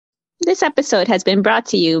This episode has been brought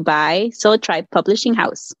to you by Soul Tribe Publishing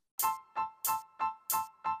House.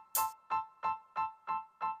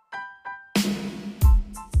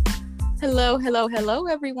 Hello,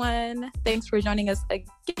 everyone. Thanks for joining us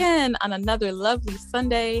again on another lovely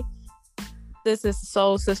Sunday. This is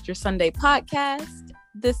Soul Sister Sunday podcast.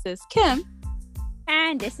 This is Kim.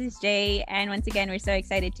 And this is Jay. And once again, we're so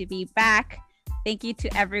excited to be back. Thank you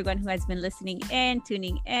to everyone who has been listening in,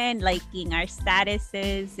 tuning in, liking our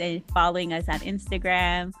statuses, and following us on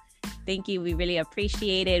Instagram. Thank you. We really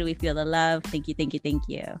appreciate it. We feel the love. Thank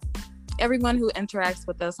you. Everyone who interacts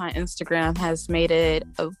with us on Instagram has made it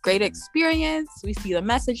a great experience. We see the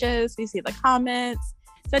messages, we see the comments.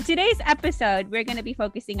 So today's episode, we're going to be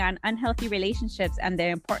focusing on unhealthy relationships and their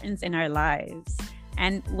importance in our lives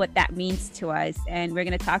and what that means to us. And we're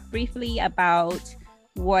going to talk briefly about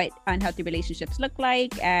what unhealthy relationships look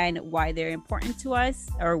like and why they're important to us,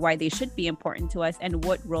 or why they should be important to us, and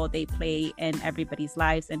what role they play in everybody's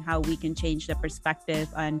lives, and how we can change the perspective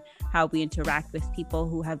on how we interact with people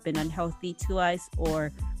who have been unhealthy to us,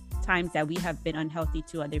 or times that we have been unhealthy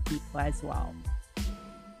to other people as well.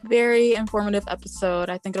 Very informative episode.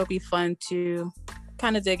 I think it'll be fun to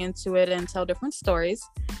kind of dig into it and tell different stories.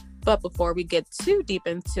 But before we get too deep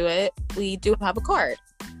into it, we do have a card.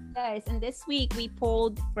 Guys, and this week we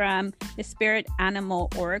pulled from the Spirit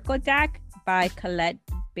Animal Oracle deck by Colette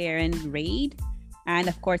Baron Reid. And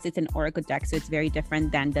of course, it's an Oracle deck, so it's very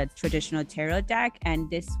different than the traditional tarot deck. And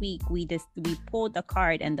this week we pulled a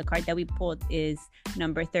card, and the card that we pulled is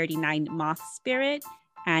number 39, Moth Spirit,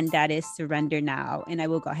 and that is Surrender Now. And I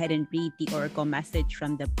will go ahead and read the Oracle message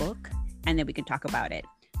from the book, and then we can talk about it.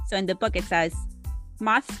 So in the book, it says,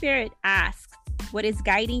 Moth Spirit asks, what is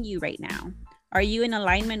guiding you right now? Are you in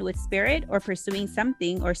alignment with spirit, or pursuing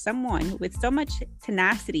something or someone with so much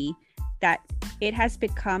tenacity that it has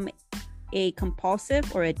become a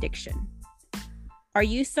compulsive or addiction? Are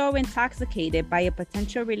you so intoxicated by a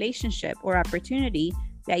potential relationship or opportunity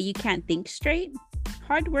that you can't think straight?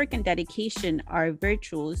 Hard work and dedication are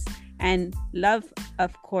virtues, and love,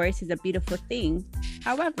 of course, is a beautiful thing.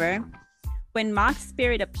 However, when Moth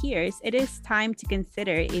Spirit appears, it is time to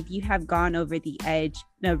consider if you have gone over the edge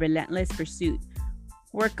in a relentless pursuit.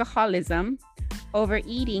 Workaholism,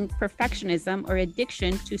 overeating, perfectionism, or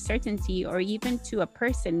addiction to certainty or even to a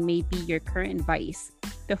person may be your current vice.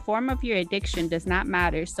 The form of your addiction does not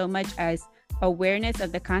matter so much as awareness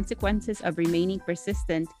of the consequences of remaining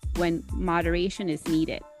persistent when moderation is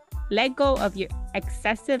needed. Let go of your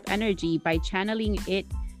excessive energy by channeling it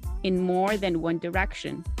in more than one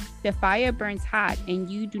direction. The fire burns hot, and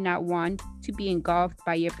you do not want to be engulfed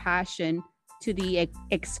by your passion to the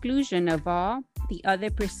exclusion of all the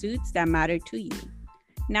other pursuits that matter to you.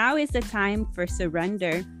 Now is the time for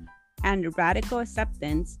surrender and radical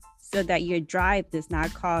acceptance, so that your drive does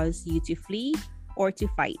not cause you to flee or to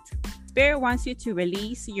fight. Spirit wants you to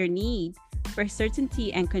release your need for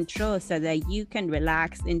certainty and control, so that you can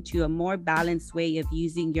relax into a more balanced way of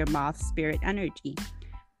using your Moth Spirit energy.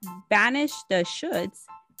 Banish the shoulds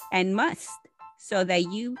and must, so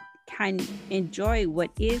that you can enjoy what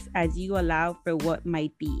is as you allow for what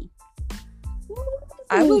might be.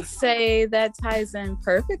 I would say that ties in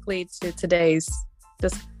perfectly to today's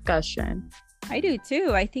discussion. I do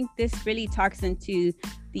too. I think this really talks into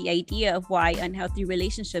the idea of why unhealthy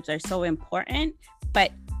relationships are so important,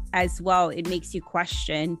 but as well, it makes you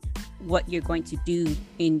question what you're going to do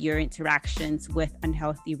in your interactions with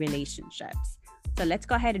unhealthy relationships. So let's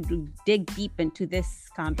go ahead and dig deep into this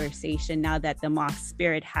conversation now that the Moth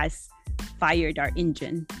Spirit has fired our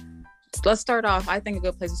engine. Let's start off. I think a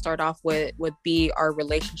good place to start off with would be our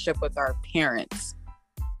relationship with our parents.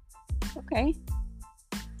 Okay.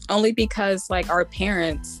 Only because, like, our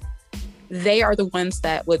parents, they are the ones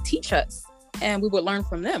that would teach us, and we would learn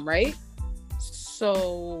from them, right?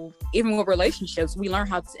 So even with relationships, we learn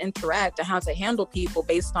how to interact and how to handle people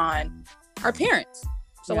based on our parents.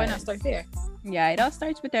 So Why not start there? Yeah, it all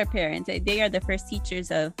starts with our parents. They are the first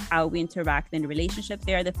teachers of how we interact in relationships.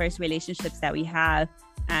 They are the first relationships that we have,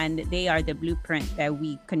 and they are the blueprint that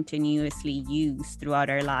we continuously use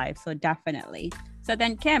throughout our lives. So definitely. So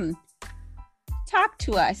then, Kim, talk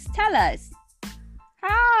to us. Tell us,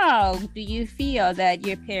 how do you feel that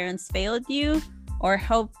your parents failed you or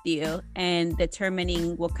helped you in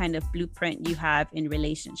determining what kind of blueprint you have in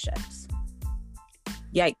relationships?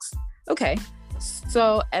 Yikes. Okay.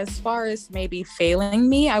 So as far as maybe failing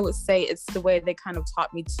me, I would say it's the way they kind of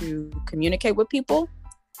taught me to communicate with people.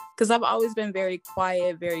 Because I've always been very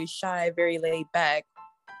quiet, very shy, very laid back.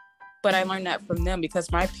 But I learned that from them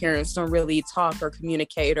because my parents don't really talk or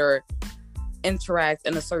communicate or interact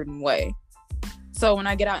in a certain way. So when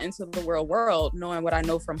I get out into the real world, knowing what I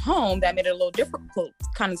know from home, that made it a little difficult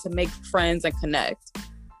kind of to make friends and connect.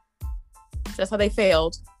 So that's how they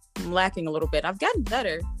failed. I'm lacking a little bit. I've gotten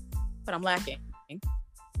better, but I'm lacking.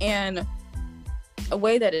 And a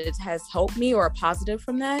way that it has helped me, or a positive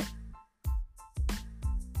from that,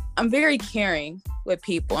 I'm very caring with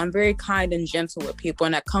people. I'm very kind and gentle with people.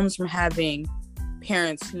 And that comes from having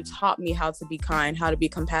parents who taught me how to be kind, how to be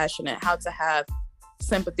compassionate, how to have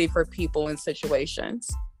sympathy for people in situations.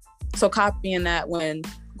 So copying that when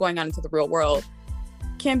going out into the real world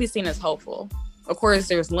can be seen as helpful. Of course,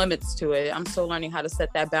 there's limits to it. I'm still learning how to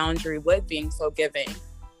set that boundary with being so giving,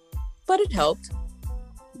 but it helped.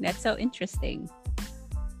 That's so interesting.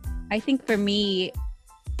 I think for me,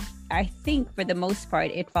 for the most part,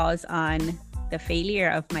 it falls on the failure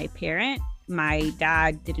of my parent. My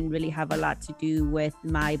dad didn't really have a lot to do with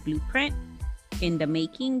my blueprint in the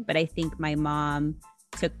making, but I think my mom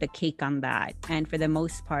took the cake on that. And for the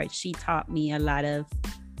most part, she taught me a lot of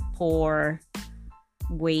poor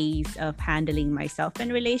ways of handling myself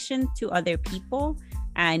in relation to other people.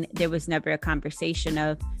 And there was never a conversation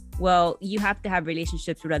of, well, you have to have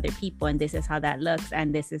relationships with other people, and this is how that looks,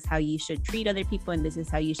 and this is how you should treat other people, and this is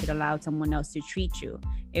how you should allow someone else to treat you.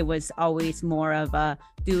 It was always more of a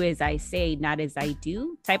do as I say, not as I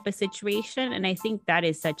do type of situation. And I think that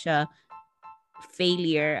is such a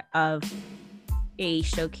failure of a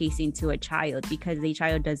showcasing to a child, because the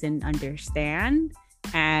child doesn't understand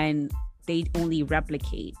and they only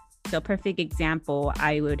replicate. So a perfect example,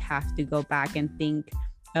 I would have to go back and think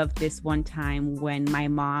of this one time when my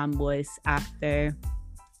mom was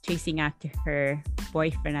chasing after her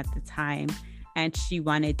boyfriend at the time, and she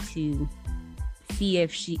wanted to see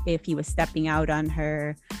if he was stepping out on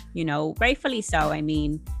her, rightfully so. I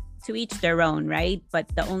mean, to each their own, right? But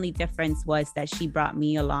the only difference was that she brought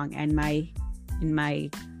me along and my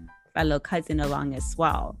fellow cousin along as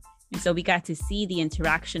well. And so we got to see the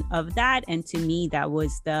interaction of that. And to me, that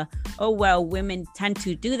was women tend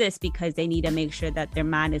to do this because they need to make sure that their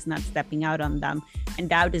man is not stepping out on them. And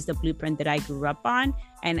that is the blueprint that I grew up on.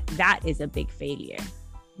 And that is a big failure.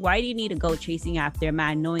 Why do you need to go chasing after a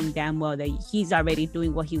man knowing damn well that he's already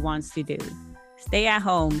doing what he wants to do? Stay at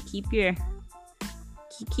home. Keep your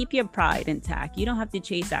pride intact. You don't have to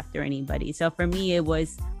chase after anybody. So for me, it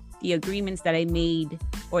was the agreements that I made,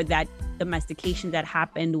 or that domestication that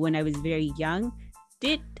happened when I was very young,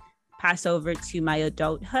 did pass over to my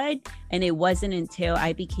adulthood. And it wasn't until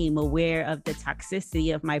I became aware of the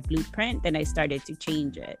toxicity of my blueprint that I started to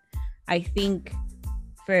change it. I think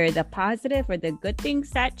for the positive or the good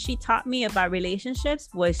things that she taught me about relationships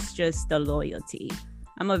was just the loyalty.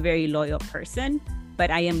 I'm a very loyal person,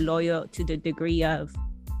 but I am loyal to the degree of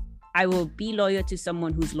I will be loyal to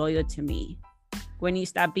someone who's loyal to me. When you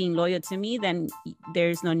stop being loyal to me, then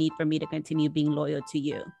there's no need for me to continue being loyal to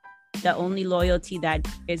you. The only loyalty that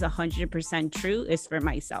is 100% true is for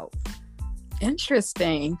myself.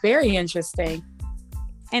 Interesting. Very interesting.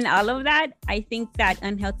 And all of that, I think that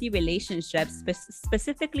unhealthy relationships,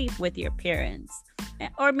 specifically with your parents,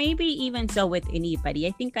 or maybe even so with anybody,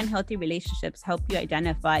 I think unhealthy relationships help you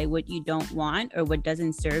identify what you don't want or what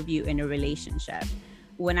doesn't serve you in a relationship.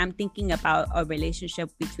 When I'm thinking about a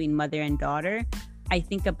relationship between mother and daughter, I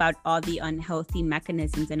think about all the unhealthy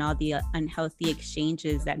mechanisms and all the unhealthy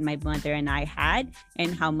exchanges that my mother and I had,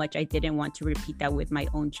 and how much I didn't want to repeat that with my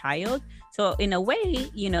own child. So in a way,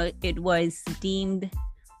 it was deemed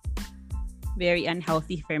very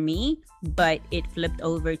unhealthy for me, but it flipped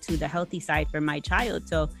over to the healthy side for my child.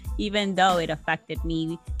 So even though it affected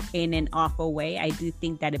me in an awful way, I do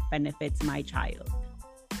think that it benefits my child.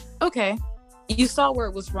 Okay. You saw where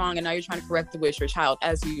it was wrong, and now you're trying to correct it with your child,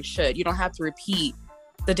 as you should. You don't have to repeat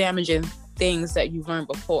the damaging things that you've learned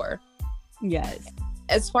before. Yes.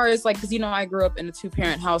 As far as because I grew up in a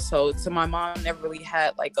 2-parent household, so my mom never really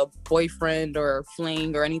had a boyfriend or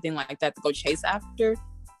fling or anything like that to go chase after.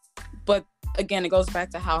 But again, it goes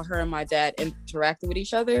back to how her and my dad interacted with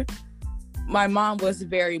each other. My mom was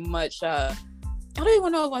very much, I don't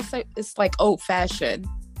even know what I say. It's old fashioned.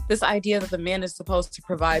 This idea that the man is supposed to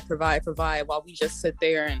provide while we just sit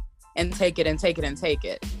there and take it and take it and take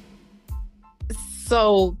it.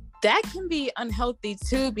 So that can be unhealthy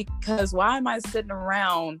too, because why am I sitting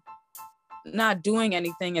around not doing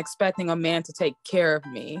anything expecting a man to take care of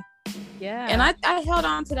me? Yeah. And I held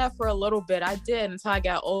on to that for a little bit. I did, until I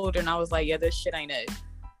got older and I was like, yeah, this shit ain't it.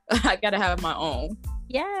 I gotta have my own.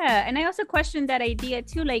 Yeah. And I also questioned that idea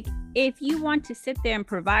too. If you want to sit there and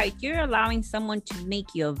provide, you're allowing someone to make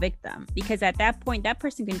you a victim, because at that point, that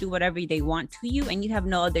person can do whatever they want to you and you have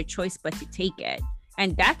no other choice but to take it.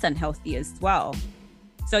 And that's unhealthy as well.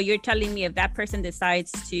 So you're telling me if that person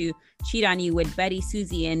decides to cheat on you with Betty,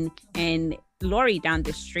 Susie, and Lori down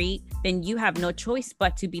the street, then you have no choice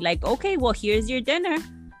but to be like, okay, well, here's your dinner.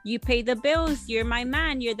 You pay the bills. You're my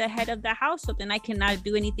man. You're the head of the household, and I cannot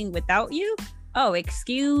do anything without you. Oh,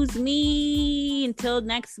 excuse me until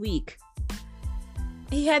next week.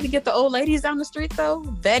 He had to get the old ladies down the street, though.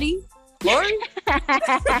 Betty, Lori.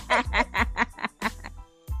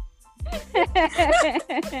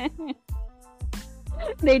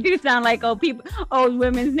 They do sound like old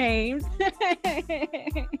women's names.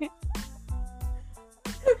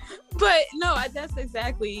 But no, that's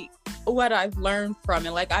exactly what I've learned from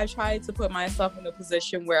it. Like, I tried to put myself in a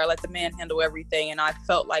position where I let the man handle everything, and I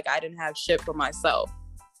felt like I didn't have shit for myself.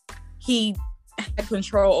 He had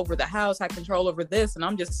control over the house, had control over this, and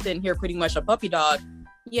I'm just sitting here pretty much a puppy dog.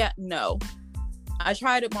 Yeah, no. I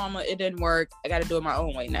tried it, mama. It didn't work. I got to do it my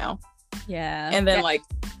own way now. Yeah. And then, like...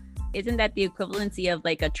 Isn't that the equivalency of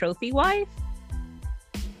like a trophy wife?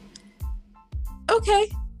 Okay.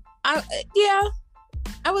 Yeah,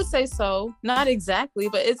 I would say so. Not exactly,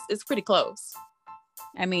 but it's pretty close.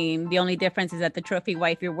 I mean, the only difference is that the trophy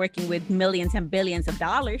wife, you're working with millions and billions of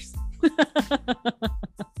dollars.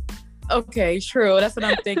 Okay, true. That's what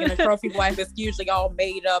I'm thinking. A trophy wife is usually all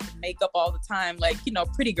made up and makeup all the time, like,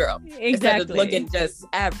 pretty girl. Exactly. Instead of looking just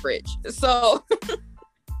average. So...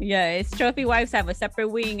 Yes, trophy wives have a separate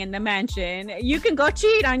wing in the mansion. You can go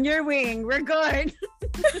cheat on your wing. We're good.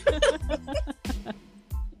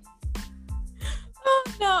 Oh,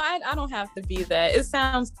 no, I don't have to be that. It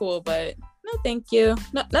sounds cool, but no, thank you.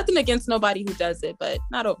 No, nothing against nobody who does it, but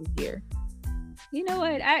not over here. You know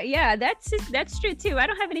what? That's true too. I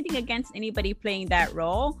don't have anything against anybody playing that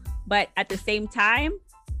role, but at the same time,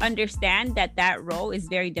 understand that role is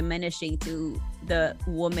very diminishing to the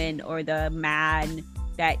woman or the man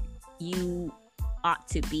that you ought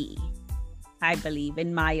to be, I believe,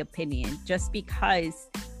 in my opinion, just because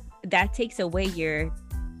that takes away your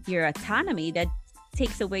autonomy, that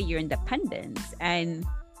takes away your independence. And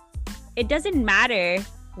it doesn't matter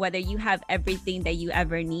whether you have everything that you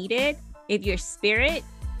ever needed. If your spirit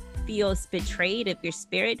feels betrayed, if your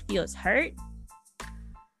spirit feels hurt,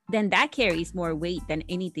 then that carries more weight than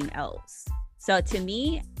anything else. So to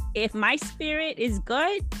me, if my spirit is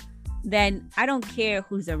good, then I don't care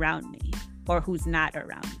who's around me or who's not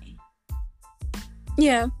around me.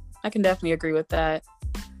 Yeah, I can definitely agree with that.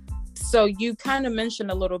 So you kind of mentioned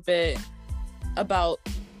a little bit about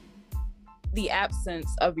the absence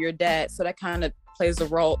of your dad. So that kind of plays a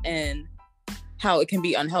role in how it can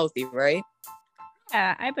be unhealthy, right?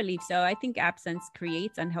 Yeah, I believe so. I think absence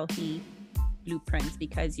creates unhealthy blueprints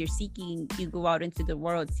because you go out into the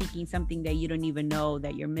world seeking something that you don't even know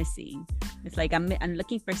that you're missing. It's like I'm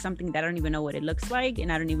looking for something that I don't even know what it looks like,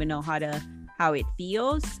 and I don't even know how it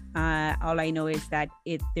feels. All I know is that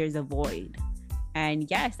there's a void. And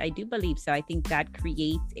yes, I do believe so. I think that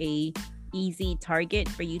creates a easy target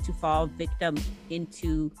for you to fall victim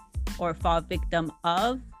into or fall victim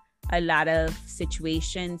of a lot of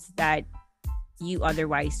situations that you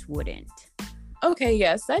otherwise wouldn't. Okay,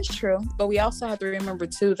 yes, that's true. But we also have to remember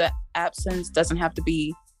too that absence doesn't have to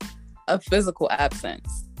be a physical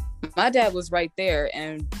absence. My dad was right there,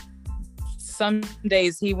 and some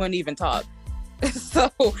days he wouldn't even talk.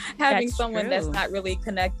 So having someone that's not really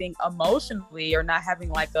connecting emotionally, or not having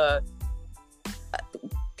like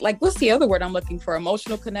what's the other word I'm looking for?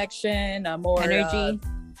 Emotional connection, more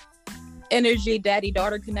energy,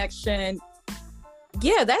 daddy-daughter connection.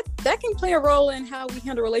 Yeah, that can play a role in how we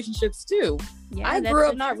handle relationships too. Yeah, I grew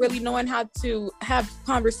up not really knowing how to have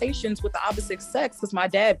conversations with the opposite sex because my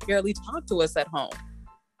dad barely talked to us at home.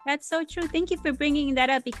 That's so true. Thank you for bringing that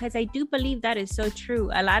up, because I do believe that is so true.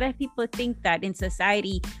 A lot of people think that in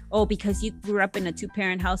society, because you grew up in a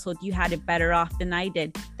 2-parent household, you had it better off than I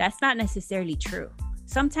did. That's not necessarily true.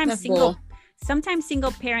 Sometimes single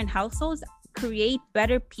parent households create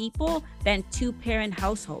better people than 2-parent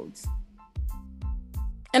households.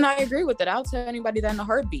 And I agree with it. I'll tell anybody that in a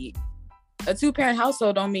heartbeat. A 2-parent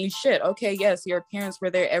household don't mean shit. Okay, yes, your parents were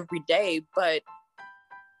there every day, but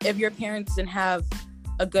if your parents didn't have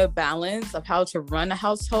a good balance of how to run a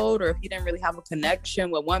household, or if you didn't really have a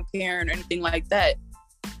connection with one parent or anything like that,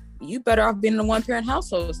 you better off being in a 1-parent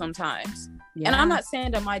household sometimes. Yeah. And I'm not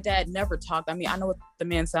saying that my dad never talked. I mean, I know what the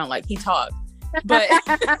man sound like. He talked. But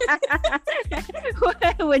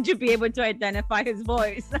would you be able to identify his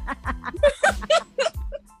voice?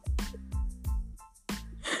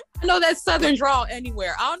 I know that Southern drawl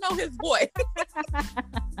anywhere. I don't know his voice.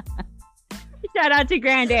 Shout out to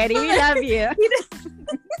Granddaddy. We love you.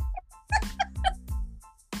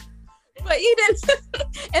 But he didn't.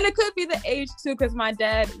 And it could be the age too, because my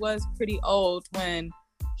dad was pretty old when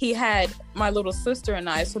he had my little sister and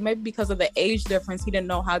I. So maybe because of the age difference, he didn't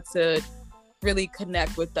know how to really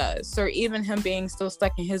connect with us. Or even him being still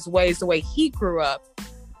stuck in his ways, the way he grew up,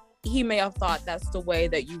 he may have thought that's the way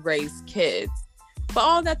that you raise kids. But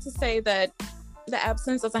all that to say that the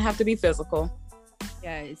absence doesn't have to be physical.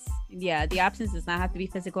 Yes. Yeah, the absence does not have to be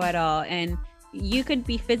physical at all. And you could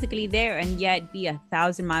be physically there and yet be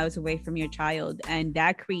 1,000 miles away from your child. And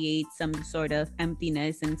that creates some sort of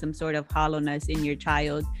emptiness and some sort of hollowness in your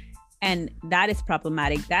child. And that is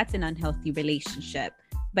problematic. That's an unhealthy relationship.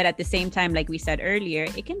 But at the same time, like we said earlier,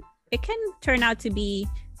 it can turn out to be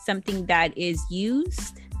something that is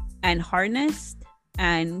used and harnessed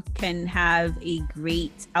and can have a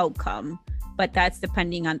great outcome. But that's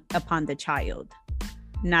depending upon the child,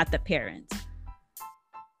 not the parent.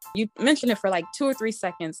 You mentioned it for like 2 or 3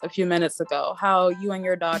 seconds a few minutes ago, how you and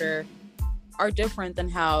your daughter are different than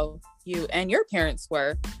how you and your parents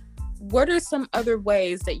were. What are some other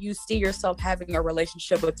ways that you see yourself having a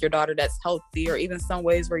relationship with your daughter that's healthy, or even some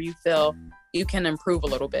ways where you feel you can improve a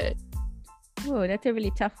little bit? Oh, that's a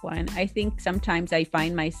really tough one. I think sometimes I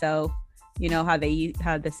find myself, you know, how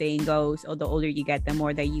the saying goes, oh, the older you get, the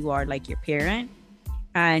more that you are like your parent.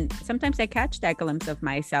 And sometimes I catch that glimpse of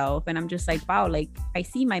myself and I'm just like, wow, like I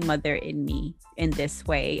see my mother in me in this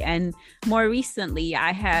way. And more recently,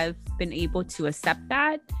 I have been able to accept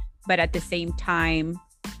that. But at the same time,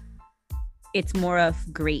 it's more of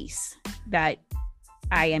grace that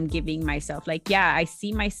I am giving myself. Like, yeah, I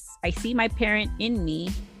see my parent in me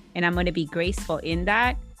and I'm going to be graceful in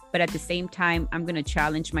that. But at the same time, I'm going to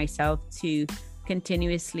challenge myself to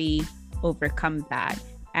continuously overcome that.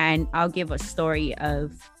 And I'll give a story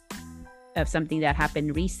of something that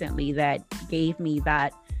happened recently that gave me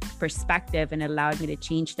that perspective and allowed me to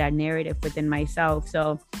change that narrative within myself.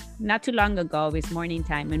 So not too long ago, it was morning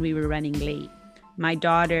time and we were running late. My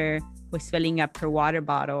daughter was filling up her water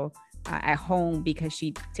bottle at home because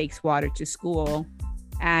she takes water to school.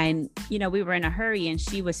 And, you know, we were in a hurry and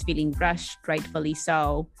she was feeling rushed, rightfully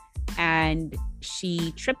so. And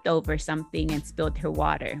she tripped over something and spilled her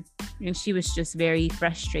water. And she was just very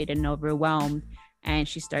frustrated and overwhelmed. And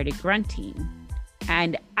she started grunting.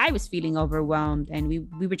 And I was feeling overwhelmed. And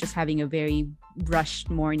we were just having a very rushed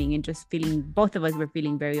morning and just both of us were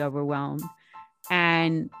feeling very overwhelmed.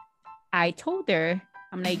 And I told her,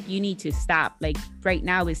 I'm like, you need to stop. Like right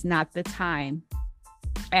now is not the time.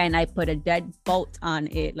 And I put a deadbolt on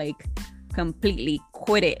it, like completely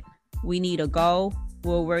quit it. We need to go.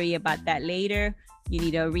 We'll worry about that later. You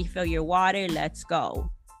need to refill your water. Let's go.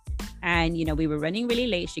 And, you know, we were running really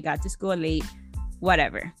late. She got to school late,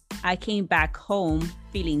 whatever. I came back home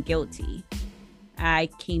feeling guilty. I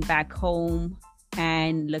came back home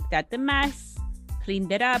and looked at the mess,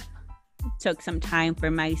 cleaned it up, took some time for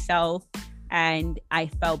myself. And I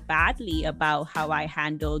felt badly about how I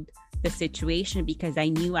handled the situation because I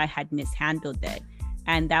knew I had mishandled it.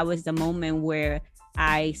 And that was the moment where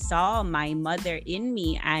I saw my mother in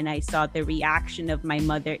me and I saw the reaction of my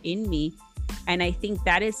mother in me. And I think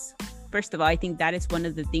that is, first of all, I think that is one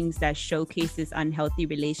of the things that showcases unhealthy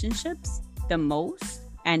relationships the most,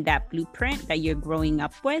 and that blueprint that you're growing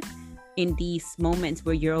up with in these moments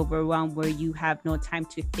where you're overwhelmed, where you have no time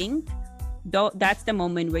to think. That's the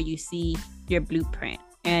moment where you see your blueprint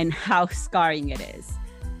and how scarring it is.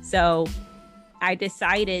 So I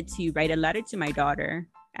decided to write a letter to my daughter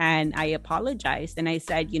and I apologized. And I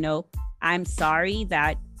said, you know, I'm sorry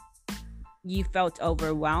that you felt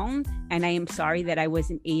overwhelmed. And I am sorry that I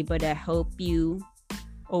wasn't able to help you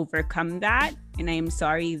overcome that. And I am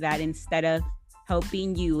sorry that instead of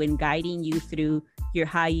helping you and guiding you through your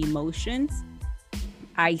high emotions,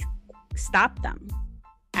 I stopped them.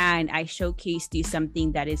 And I showcased you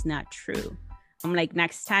something that is not true. I'm like,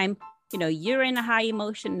 next time, you know, you're in a high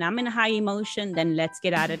emotion and I'm in a high emotion, then let's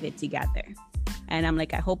get out of it together. And I'm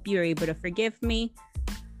like, I hope you're able to forgive me.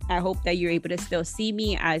 I hope that you're able to still see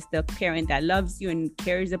me as the parent that loves you and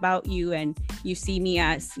cares about you. And you see me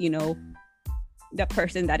as, you know, the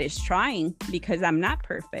person that is trying, because I'm not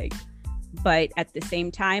perfect. But at the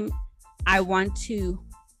same time, I want to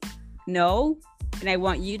know, and I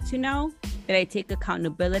want you to know that I take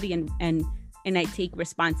accountability and I take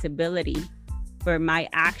responsibility for my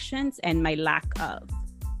actions and my lack of,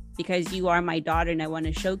 because you are my daughter and I want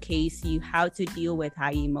to showcase you how to deal with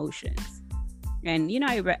high emotions. And, you know,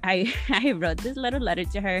 I wrote this little letter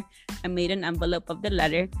to her. I made an envelope of the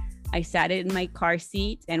letter. I sat it in my car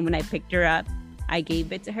seat. And when I picked her up, I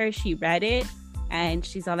gave it to her. She read it and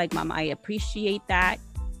she's all like, Mama, I appreciate that.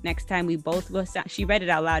 Next time we both will sound, she read it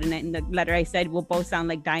out loud. And in the letter I said, we'll both sound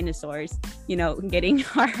like dinosaurs, you know, getting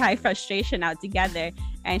our high frustration out together.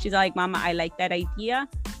 And she's all like, Mama, I like that idea.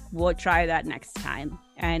 We'll try that next time.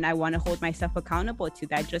 And I want to hold myself accountable to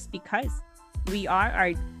that, just because we are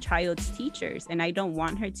our child's teachers, and I don't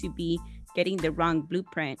want her to be getting the wrong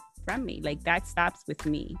blueprint from me. Like, that stops with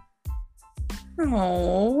me.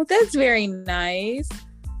 Oh, that's very nice.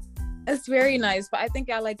 It's very nice, but I think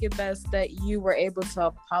I like it best that you were able to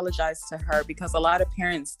apologize to her, because a lot of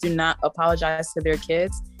parents do not apologize to their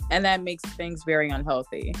kids, and that makes things very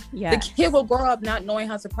unhealthy. Yeah, the kid will grow up not knowing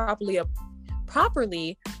how to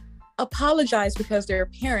properly apologize because their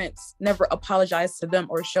parents never apologized to them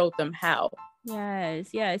or showed them how. Yes.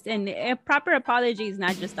 And a proper apology is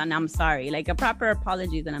not just an I'm sorry. Like, a proper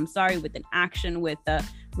apology is an I'm sorry with an action, with a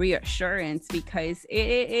reassurance, because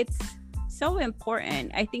it's so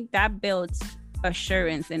important. I think that builds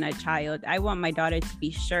assurance in a child. I want my daughter to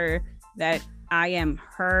be sure that I am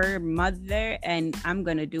her mother, and I'm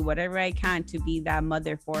going to do whatever I can to be that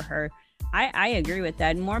mother for her. I agree with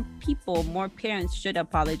that. More parents should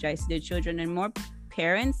apologize to their children, and more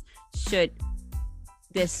parents should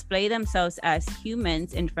display themselves as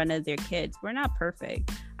humans in front of their kids. We're not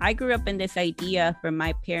perfect. I grew up in this idea from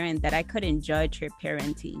my parent that I couldn't judge her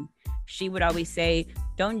parenting. She would always say,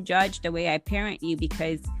 don't judge the way I parent you,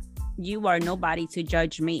 because you are nobody to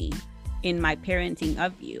judge me in my parenting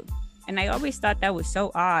of you. And I always thought that was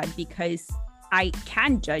so odd, because I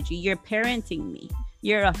can judge you. You're parenting me.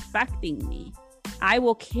 You're affecting me. I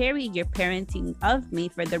will carry your parenting of me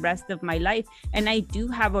for the rest of my life, and I do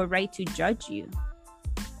have a right to judge you.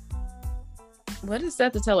 What is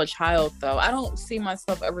that to tell a child, though? I don't see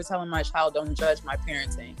myself ever telling my child, don't judge my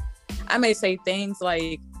parenting. I may say things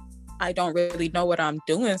like, I don't really know what I'm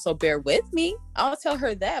doing, so bear with me. I'll tell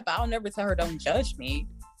her that, but I'll never tell her, don't judge me.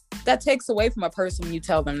 That takes away from a person when you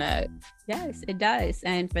tell them that. Yes, it does.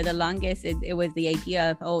 And for the longest, it was the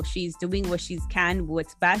idea of, oh, she's doing what she can,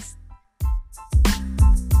 what's best.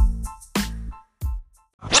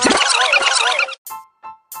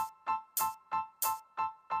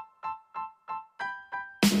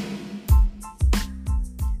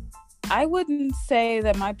 I wouldn't say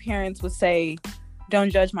that my parents would say,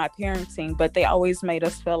 don't judge my parenting, but they always made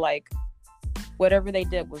us feel like whatever they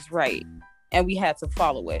did was right, and we had to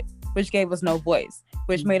follow it, which gave us no voice,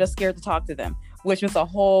 which made us scared to talk to them, which is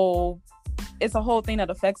it's a whole thing that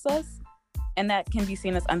affects us, and that can be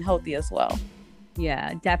seen as unhealthy as well.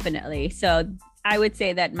 Yeah, definitely. So I would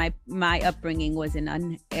say that my upbringing was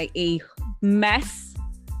a mess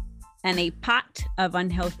and a pot of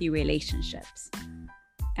unhealthy relationships.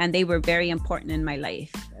 And they were very important in my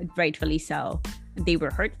life, rightfully so. They were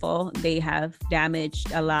hurtful. They have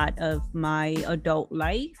damaged a lot of my adult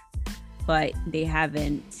life, but they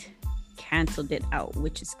haven't canceled it out,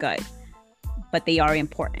 which is good. But they are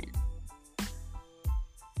important.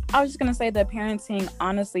 I was just going to say that parenting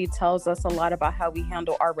honestly tells us a lot about how we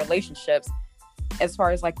handle our relationships, as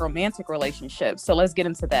far as like romantic relationships. So let's get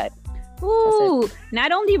into that. Ooh,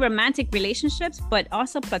 not only romantic relationships, but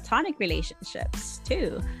also platonic relationships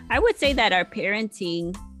too. I would say that our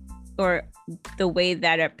parenting, or the way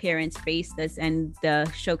that our parents raised us, and the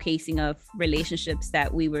showcasing of relationships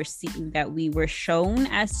that we were shown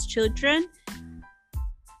as children,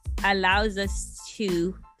 allows us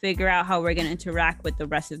to figure out how we're going to interact with the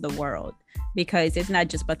rest of the world. Because it's not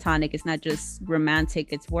just platonic, it's not just romantic,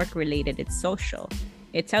 it's work related, it's social.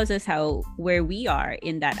 It tells us where we are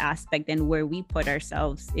in that aspect, and where we put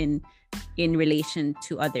ourselves in relation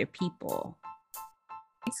to other people.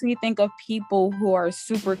 It makes me think of people who are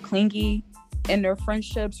super clingy in their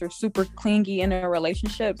friendships or super clingy in their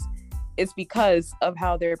relationships. It's because of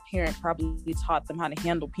how their parent probably taught them how to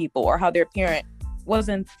handle people, or how their parent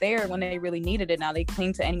wasn't there when they really needed it. Now they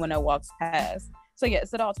cling to anyone that walks past. So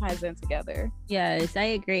yes, it all ties in together. Yes, I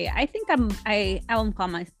agree. I think I'll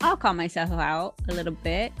call myself out a little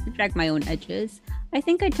bit, drag my own edges. I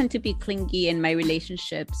think I tend to be clingy in my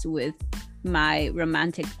relationships with my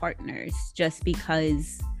romantic partners, just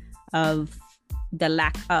because of the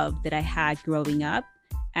lack of that I had growing up.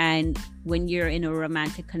 And when you're in a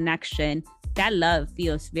romantic connection, that love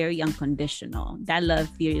feels very unconditional. That love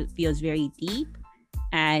feels very deep,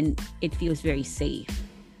 and it feels very safe.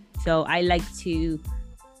 So I like to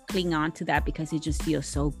cling on to that because it just feels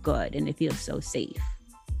so good and it feels so safe,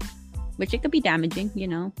 which it could be damaging, you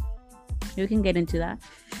know. We can get into that.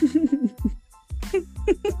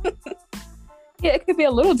 Yeah, it could be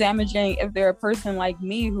a little damaging if they're a person like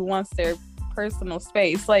me who wants their personal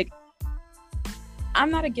space. Like,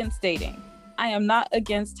 I'm not against dating. I am not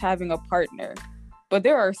against having a partner. But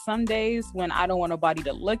there are some days when I don't want nobody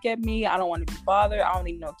to look at me. I don't want to be bothered. I don't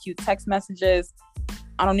need no cute text messages.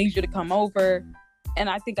 I don't need you to come over. And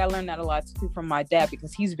I think I learned that a lot too from my dad,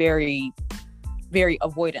 because he's very, very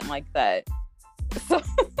avoidant like that. So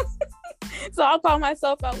So I'll call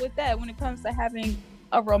myself out with that. When it comes to having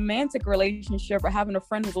a romantic relationship or having a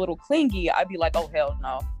friend who's a little clingy, I'd be like, oh, hell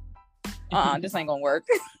no. This ain't gonna work.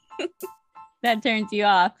 That turns you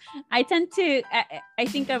off. I tend to, I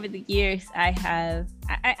think over the years,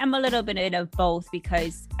 I'm a little bit of both,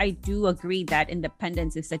 because I do agree that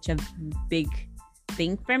independence is such a big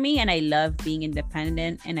thing for me. And I love being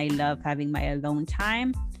independent and I love having my alone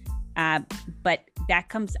time. But that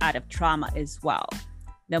comes out of trauma as well.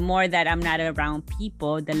 The more that I'm not around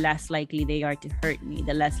people, the less likely they are to hurt me,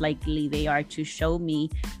 the less likely they are to show me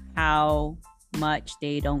how much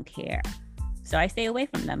they don't care. So I stay away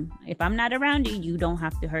from them. If I'm not around you, you don't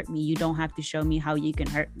have to hurt me. You don't have to show me how you can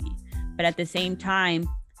hurt me. But at the same time,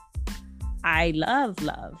 I love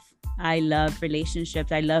love. I love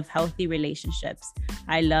relationships. I love healthy relationships.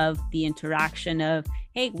 I love the interaction of,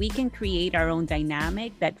 hey, we can create our own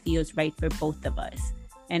dynamic that feels right for both of us.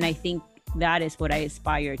 And I think that is what I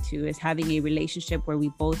aspire to, is having a relationship where we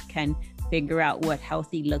both can figure out what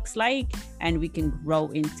healthy looks like and we can grow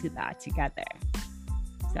into that together.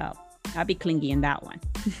 So I'll be clingy in that one.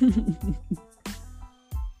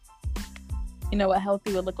 You know what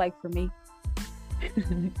healthy would look like for me?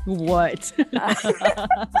 What? You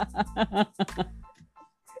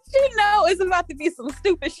know it's about to be some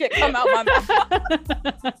stupid shit come out my mouth.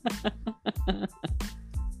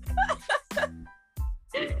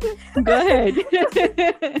 Go ahead.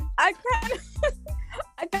 I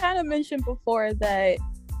kind of mentioned before that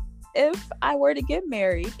if I were to get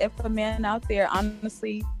married, if a man out there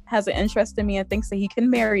honestly has an interest in me and thinks that he can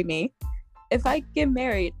marry me, if I get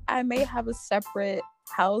married, I may have a separate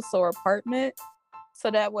house or apartment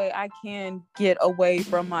so that way I can get away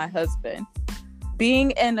from my husband.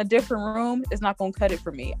 Being in a different room is not going to cut it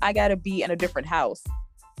for me. I got to be in a different house.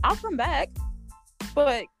 I'll come back,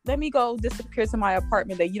 but let me go disappear to my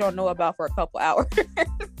apartment that you don't know about for a couple hours.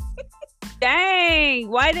 Dang,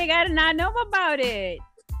 why they gotta not know about it?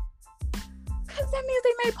 Because that means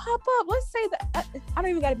they may pop up. Let's say that I don't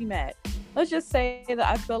even gotta be mad. Let's just say that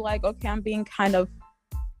I feel like, okay, I'm being kind of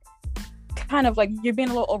like, you're being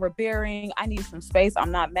a little overbearing. I need some space.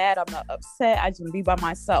 I'm not mad. I'm not upset. I just want to be by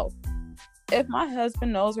myself. If my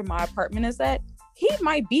husband knows where my apartment is at, he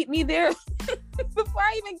might beat me there before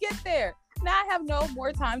I even get there. Now I have no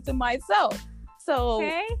more time to myself. So,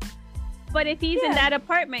 okay. But if he's in that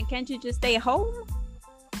apartment, can't you just stay home?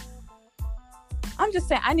 I'm just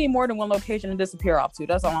saying, I need more than one location to disappear off to.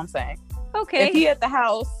 That's all I'm saying. Okay. If he at the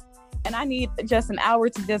house and I need just an hour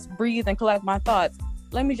to just breathe and collect my thoughts,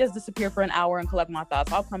 let me just disappear for an hour and collect my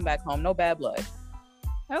thoughts. I'll come back home. No bad blood.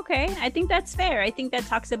 Okay, I think that's fair. I think that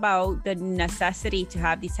talks about the necessity to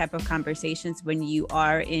have these type of conversations when you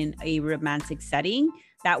are in a romantic setting.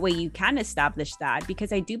 That way you can establish that,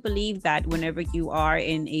 because I do believe that whenever you are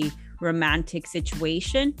in a romantic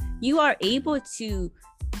situation, you are able to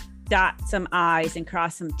dot some I's and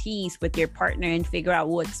cross some T's with your partner and figure out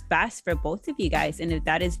what's best for both of you guys. And if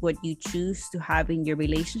that is what you choose to have in your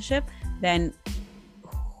relationship, then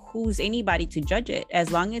who's anybody to judge it?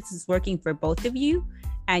 As long as it's working for both of you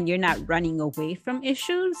and you're not running away from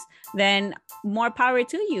issues, then more power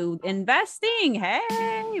to you. Investing,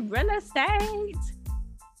 hey, real estate.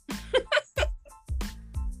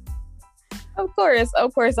 Of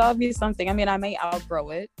course, that'll be something. I mean, I may outgrow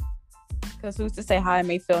it, because who's to say how I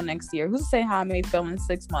may feel next year? Who's to say how I may feel in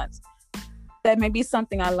 6 months? That may be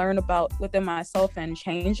something I learn about within myself and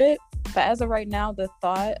change it. But as of right now, the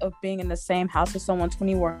thought of being in the same house with someone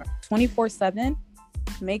 24/7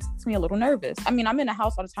 makes me a little nervous. I mean, I'm in a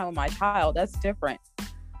house all the time with my child. That's different.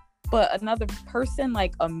 But another person,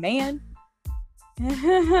 like a man,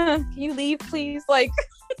 can you leave, please? Like,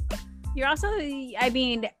 you're also, I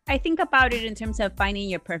mean, I think about it in terms of finding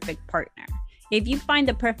your perfect partner. If you find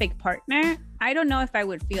the perfect partner, I don't know if I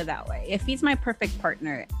would feel that way. If he's my perfect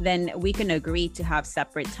partner, then we can agree to have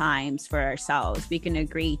separate times for ourselves. We can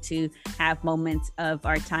agree to have moments of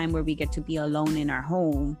our time where we get to be alone in our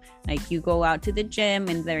home. Like, you go out to the gym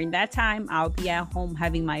and during that time, I'll be at home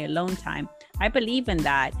having my alone time. I believe in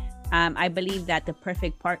that. I believe that the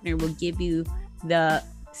perfect partner will give you the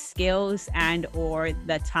skills and or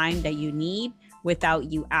the time that you need without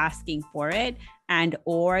you asking for it, and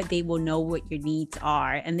or they will know what your needs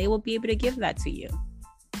are and they will be able to give that to you.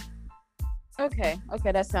 Okay,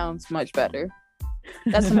 that sounds much better.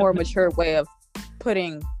 That's a more mature way of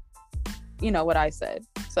putting, what I said.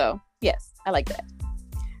 So yes, I like that.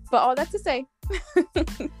 But all that to say,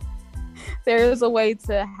 there is a way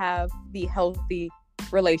to have the healthy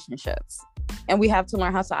relationships, and we have to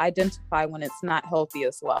learn how to identify when it's not healthy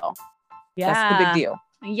as well. Yeah, that's the big deal.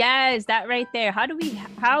 Yes, that right there. How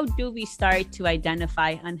do we start to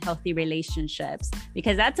identify unhealthy relationships?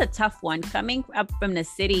 Because that's a tough one. Coming up from the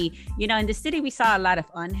city, in the city we saw a lot of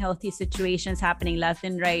unhealthy situations happening left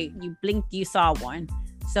and right. You blinked, you saw one.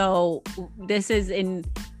 So this is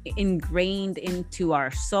ingrained into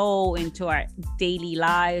our soul, into our daily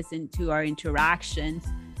lives, into our interactions.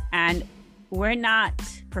 And we're not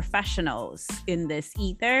professionals in this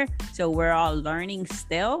either. So we're all learning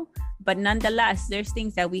still. But nonetheless, there's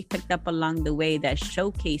things that we picked up along the way that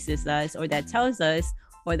showcases us, or that tells us,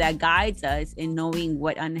 or that guides us in knowing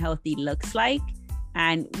what unhealthy looks like.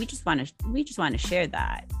 And we just want to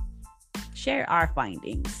share our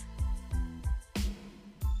findings.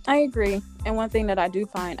 I agree. And one thing that I do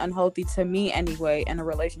find unhealthy, to me anyway, in a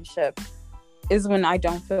relationship is when I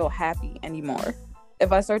don't feel happy anymore.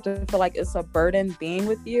 If I start to feel like it's a burden being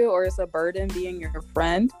with you, or it's a burden being your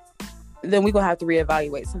friend, then we're going to have to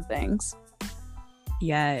reevaluate some things.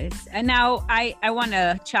 Yes. And now I want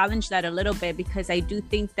to challenge that a little bit, because I do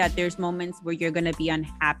think that there's moments where you're going to be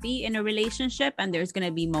unhappy in a relationship, and there's going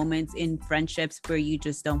to be moments in friendships where you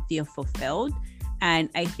just don't feel fulfilled. And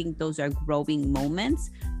I think those are growing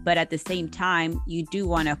moments. But at the same time, you do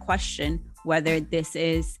want to question whether this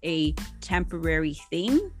is a temporary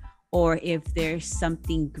thing, or if there's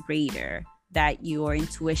something greater that your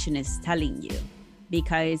intuition is telling you.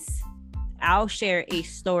 Because I'll share a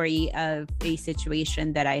story of a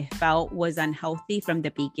situation that I felt was unhealthy from the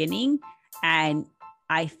beginning, and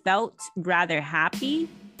I felt rather happy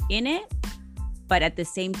in it, but at the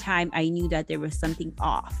same time, I knew that there was something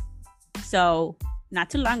off. So not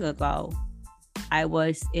too long ago, I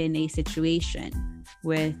was in a situation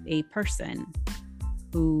with a person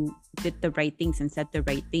who did the right things and said the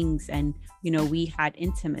right things, and we had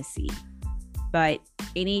intimacy. But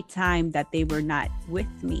anytime that they were not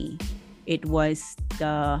with me, it was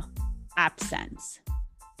the absence.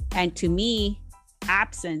 And to me,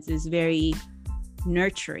 absence is very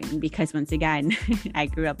nurturing, because once again, I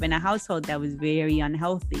grew up in a household that was very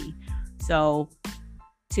unhealthy. So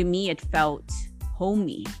to me, it felt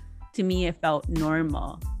homey. To me, it felt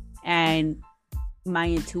normal. And my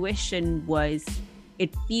intuition was,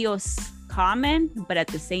 it feels common, but at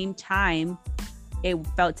the same time, it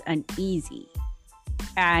felt uneasy.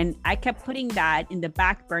 And I kept putting that in the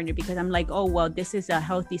back burner, because I'm like, oh, well, this is a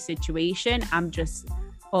healthy situation. I'm just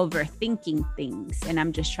overthinking things, and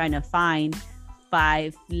I'm just trying to find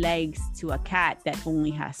 5 legs to a cat that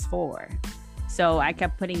only has 4. So I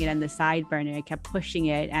kept putting it on the side burner. I kept pushing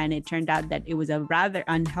it, and it turned out that it was a rather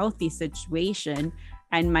unhealthy situation,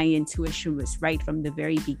 and my intuition was right from the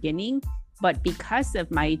very beginning. But because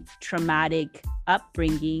of my traumatic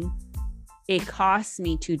upbringing, it caused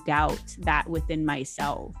me to doubt that within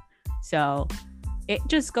myself. So it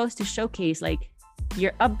just goes to showcase, like,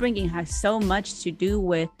 your upbringing has so much to do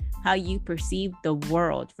with how you perceive the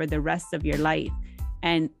world for the rest of your life.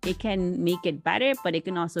 And it can make it better, but it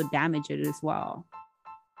can also damage it as well.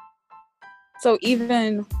 So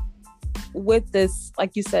even with this,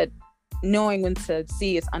 like you said, knowing when to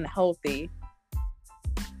see it's unhealthy,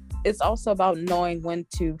 it's also about knowing when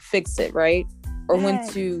to fix it, right? Or when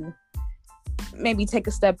to maybe take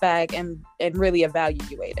a step back and really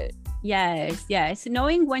evaluate it. Yes.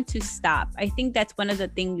 Knowing when to stop. I think that's one of the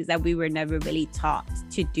things that we were never really taught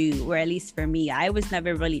to do, or at least for me, I was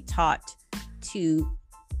never really taught to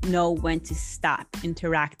know when to stop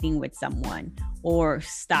interacting with someone, or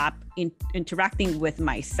stop interacting with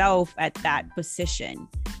myself at that position.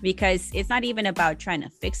 Because it's not even about trying to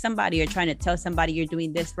fix somebody or trying to tell somebody you're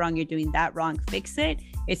doing this wrong, you're doing that wrong, fix it.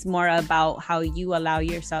 It's more about how you allow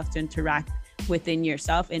yourself to interact within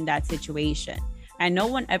yourself in that situation. And no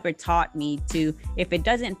one ever taught me to, if it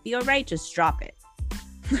doesn't feel right, just drop it.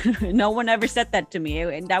 No one ever said that to me.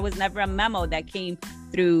 And that was never a memo that came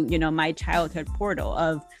through, my childhood portal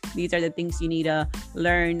of, these are the things you need to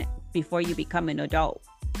learn before you become an adult.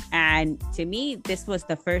 And to me, this was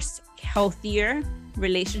the first healthier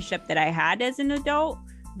relationship that I had as an adult.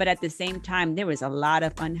 But at the same time, there was a lot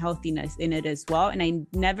of unhealthiness in it as well. And I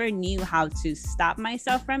never knew how to stop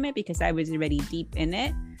myself from it, because I was already deep in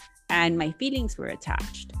it and my feelings were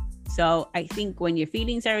attached. So I think when your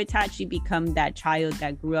feelings are attached, you become that child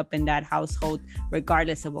that grew up in that household,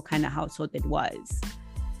 regardless of what kind of household it was.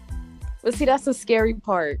 But see, that's the scary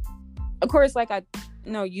part. Of course, like I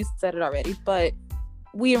know you said it already, but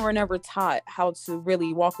we were never taught how to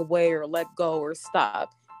really walk away or let go or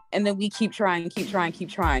stop. And then we keep trying.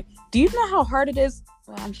 Do you know how hard it is?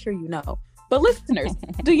 Well, I'm sure you know. But listeners,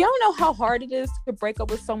 do y'all know how hard it is to break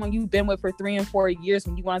up with someone you've been with for 3 and 4 years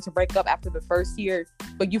when you wanted to break up after the first year,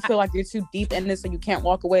 but you feel like you're too deep in this so you can't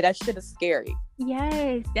walk away? That shit is scary.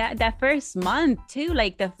 Yes, that first month too,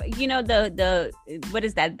 like the what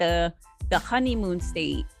is that, the honeymoon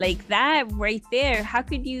state, like that right there. How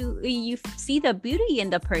could you see the beauty in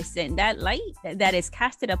the person, that light that is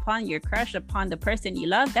casted upon your crush, upon the person you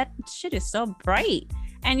love? That shit is so bright.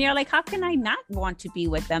 And you're like, how can I not want to be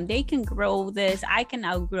with them? They can grow this. I can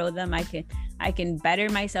outgrow them. I can better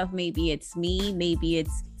myself. Maybe it's me. Maybe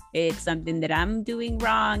it's something that I'm doing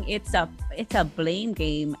wrong. It's a blame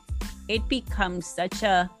game. It becomes such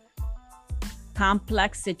a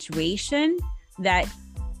complex situation that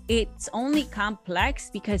it's only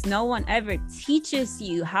complex because no one ever teaches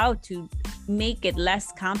you how to make it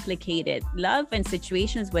less complicated. Love and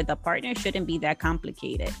situations with a partner shouldn't be that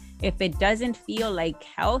complicated. If it doesn't feel like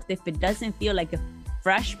health, if it doesn't feel like a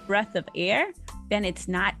fresh breath of air, then it's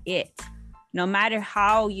not it. No matter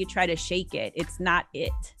how you try to shake it, it's not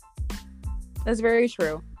it. That's very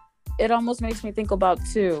true. It almost makes me think about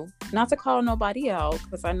too, not to call nobody out,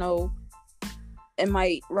 because I know it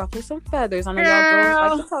might ruffle some feathers. I know y'all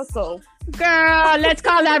girls like to tussle. Girl, let's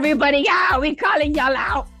call everybody out. We calling y'all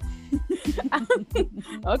out.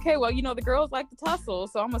 Okay, well, the girls like to tussle,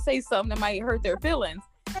 so I'm gonna say something that might hurt their feelings.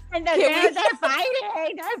 And they're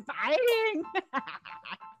fighting. They're fighting.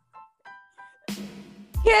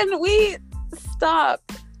 Can we stop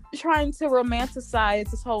trying to romanticize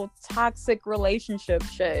this whole toxic relationship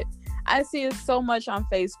shit? I see it so much on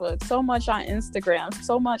Facebook, so much on Instagram,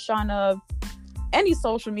 so much on any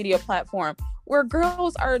social media platform where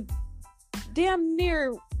girls are damn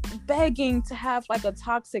near begging to have like a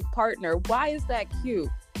toxic partner. Why is that cute?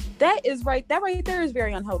 That right there is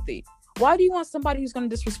very unhealthy. Why do you want somebody who's going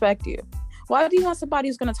to disrespect you? Why do you want somebody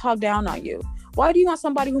who's going to talk down on you? Why do you want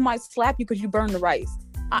somebody who might slap you because you burn the rice?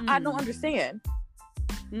 I don't understand.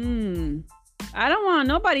 I don't want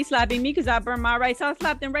nobody slapping me because I burn my rice. I'll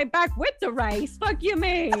slap them right back with the rice. Fuck you,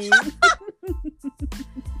 mean?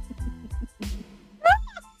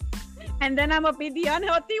 And then I'm gonna be the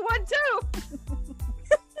unhealthy one too.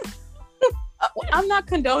 I'm not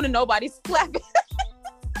condoning nobody slapping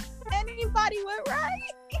anybody with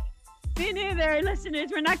rice. Me neither,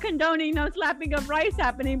 listeners. We're not condoning no slapping of rice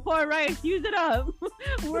happening. Pour rice, use it up.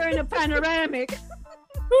 We're in a panoramic.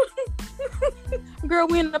 Girl,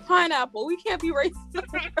 we in the pineapple. We can't be racist.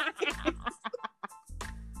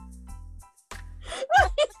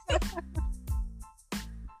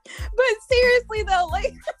 But seriously though,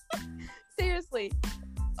 like seriously,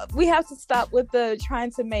 we have to stop with the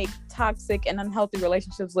trying to make toxic and unhealthy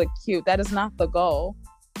relationships look cute. That is not the goal.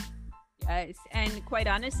 Yes, and quite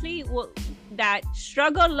honestly, that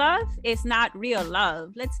struggle love is not real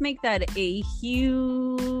love. Let's make that a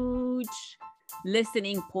huge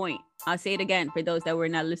listening point. I'll say it again for those that were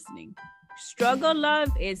not listening. Struggle love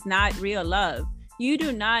is not real love. You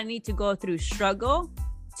do not need to go through struggle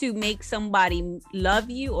to make somebody love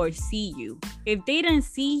you or see you. If they didn't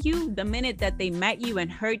see you the minute that they met you and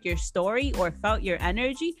heard your story or felt your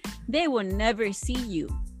energy, they will never see you.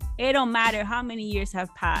 It don't matter how many years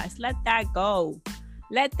have passed. Let that go.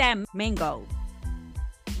 Let that man go.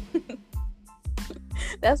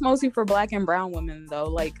 That's mostly for Black and brown women though.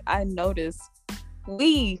 Like, I noticed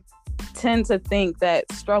we tend to think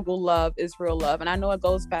that struggle love is real love. And I know it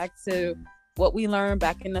goes back to what we learned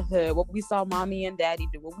back in the hood, what we saw mommy and daddy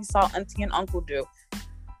do, what we saw auntie and uncle do.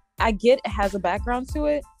 I get it has a background to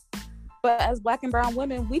it, but as Black and brown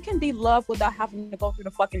women, we can be loved without having to go through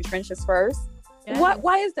the fucking trenches first. Yes.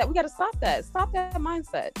 Why is that? We got to stop that. Stop that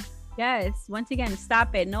mindset. Yes. Once again,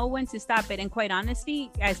 stop it. Know when to stop it. And quite honestly,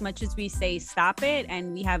 as much as we say stop it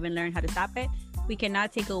and we haven't learned how to stop it, we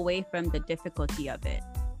cannot take away from the difficulty of it.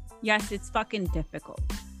 Yes, it's fucking difficult.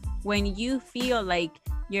 When you feel like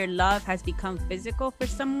your love has become physical for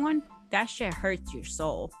someone, that shit hurts your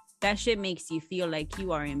soul. That shit makes you feel like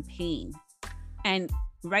you are in pain. And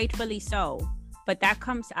rightfully so. But that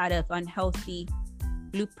comes out of unhealthy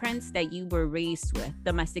blueprints that you were raised with,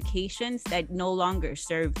 domestications that no longer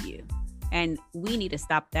serve you. And we need to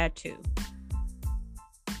stop that too.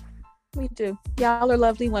 We do. Y'all are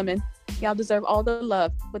lovely women. Y'all deserve all the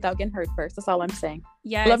love without getting hurt first. That's all I'm saying.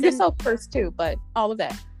 Yes, love yourself first too, but all of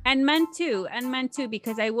that. And men too,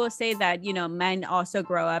 because I will say that, men also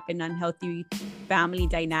grow up in unhealthy family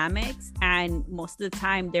dynamics. And most of the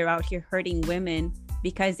time they're out here hurting women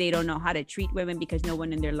because they don't know how to treat women because no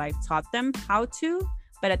one in their life taught them how to.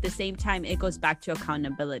 But at the same time, it goes back to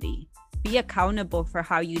accountability. Be accountable for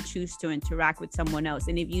how you choose to interact with someone else.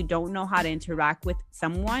 And if you don't know how to interact with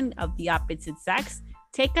someone of the opposite sex,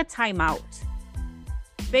 take a time out.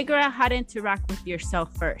 Figure out how to interact with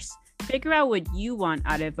yourself first. Figure out what you want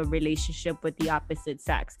out of a relationship with the opposite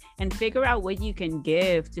sex, and figure out what you can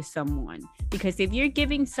give to someone. Because if you're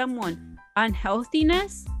giving someone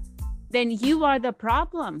unhealthiness, then you are the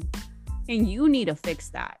problem and you need to fix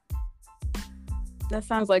that. That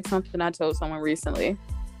sounds like something I told someone recently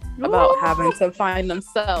about having to find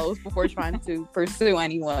themselves before trying to pursue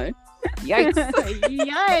anyone. Yikes.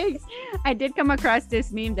 Yikes. I did come across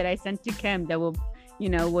this meme that I sent to Kim that we'll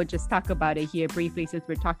just talk about it here briefly since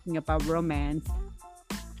we're talking about romance.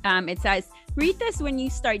 It says, read this when you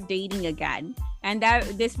start dating again. And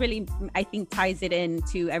this really, I think, ties it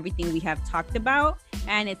into everything we have talked about.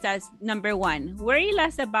 And it says, number 1, worry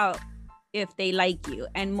less about if they like you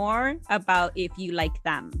and more about if you like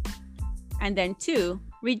them. And then 2,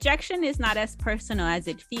 rejection is not as personal as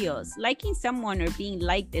it feels. Liking someone or being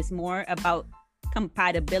liked is more about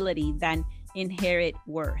compatibility than inherent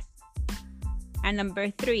worth. And number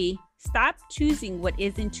 3, stop choosing what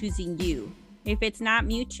isn't choosing you. If it's not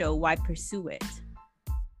mutual, why pursue it?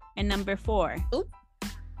 And number 4,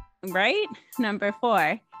 right? Number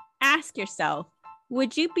 4, ask yourself,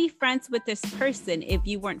 would you be friends with this person if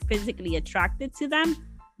you weren't physically attracted to them?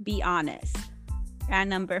 Be honest. And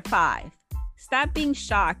number 5, stop being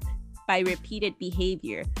shocked by repeated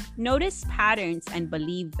behavior. Notice patterns and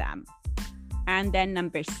believe them. And then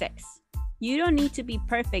number 6, you don't need to be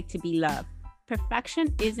perfect to be loved.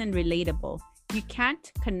 Perfection isn't relatable. You can't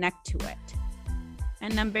connect to it.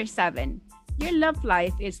 And number 7, your love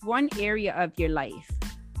life is one area of your life.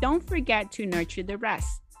 Don't forget to nurture the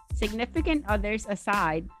rest. Significant others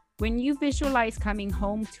aside, when you visualize coming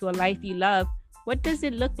home to a life you love, what does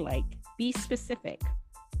it look like? Be specific.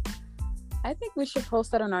 I think we should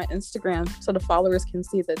post that on our Instagram so the followers can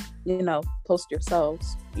see that, post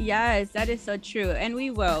yourselves. Yes, that is so true. And we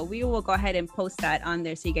will go ahead and post that on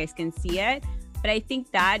there so you guys can see it. But I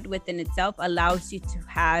think that within itself allows you to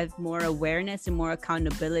have more awareness and more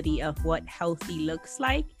accountability of what healthy looks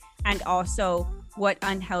like, and also what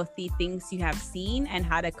unhealthy things you have seen and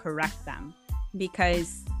how to correct them.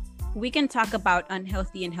 Because we can talk about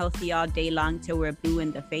unhealthy and healthy all day long till we're blue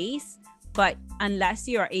in the face. But unless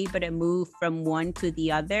you are able to move from one to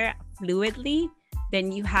the other fluidly,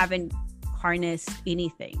 then you haven't harnessed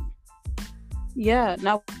anything. Yeah.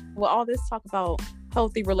 Now, with all this talk about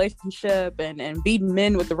healthy relationship and beating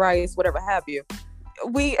men with the rice, whatever have you,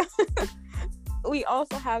 we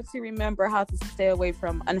also have to remember how to stay away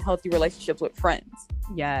from unhealthy relationships with friends.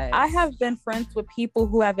 Yes. I have been friends with people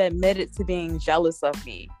who have admitted to being jealous of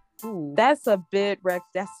me. Ooh. That's a big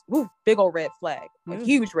old red flag, a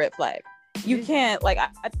huge red flag. You can't, I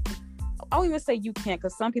won't even say you can't,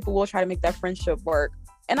 because some people will try to make that friendship work.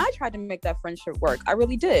 And I tried to make that friendship work. I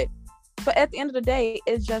really did. But at the end of the day,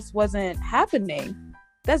 it just wasn't happening.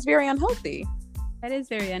 That's very unhealthy. That is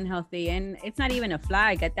very unhealthy. And it's not even a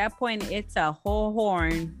flag. At that point, it's a whole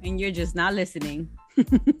horn and you're just not listening.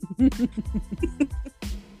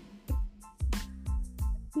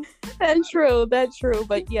 That's true.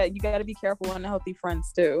 But yeah, you got to be careful on unhealthy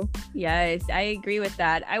friends too. Yes, I agree with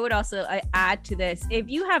that. I would also add to this. If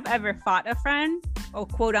you have ever fought a friend or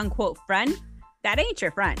quote unquote friend, that ain't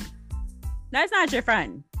your friend. That's not your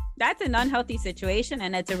friend. That's an unhealthy situation,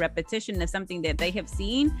 and it's a repetition of something that they have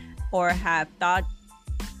seen or have thought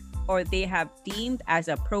or they have deemed as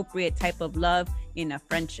appropriate type of love in a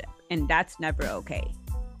friendship, and that's never okay.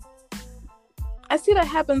 I see that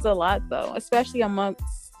happens a lot though, especially amongst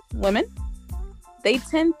women. They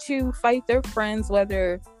tend to fight their friends,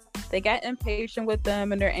 whether they got impatient with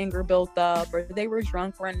them and their anger built up, or they were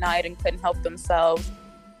drunk for a night and couldn't help themselves.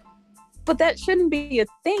 But that shouldn't be a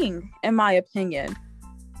thing, in my opinion.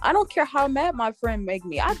 I don't care how mad my friend make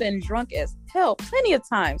me. I've been drunk as hell plenty of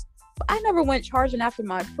times, but I never went charging after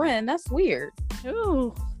my friend. That's weird.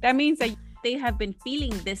 Ooh, that means that they have been feeling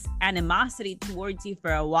this animosity towards you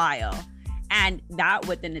for a while. And that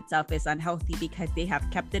within itself is unhealthy because they have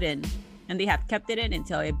kept it in. And they have kept it in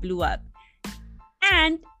until it blew up.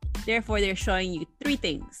 And therefore, they're showing you 3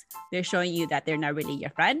 things. They're showing you that they're not really your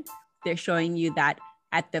friend. They're showing you that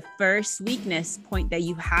at the first weakness point that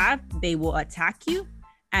you have, they will attack you.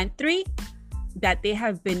 And 3, that they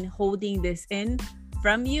have been holding this in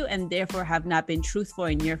from you and therefore have not been truthful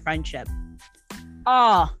in your friendship.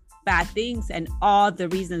 All bad things and all the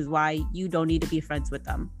reasons why you don't need to be friends with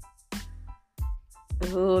them.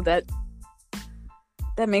 Oh, that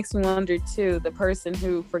makes me wonder too, the person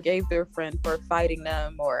who forgave their friend for fighting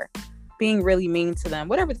them or being really mean to them,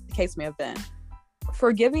 whatever the case may have been.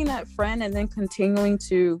 Forgiving that friend and then continuing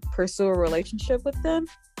to pursue a relationship with them,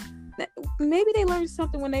 maybe they learned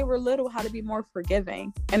something when they were little, how to be more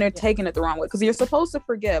forgiving, and they're taking it the wrong way, because you're supposed to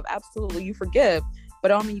forgive. Absolutely, you forgive,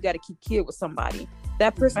 but it don't mean you got to keep kid with somebody.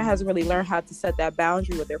 That person hasn't really learned how to set that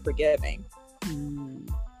boundary with their forgiving.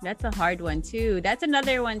 That's a hard one too. That's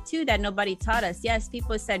another one too that nobody taught us. Yes,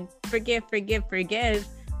 people said forgive, forgive, forgive,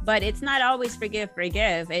 but it's not always forgive,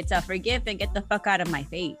 forgive. It's a forgive and get the fuck out of my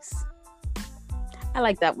face. I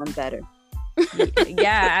like that one better.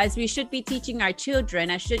 Yeah, as we should be teaching our children,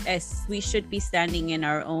 as we should be standing in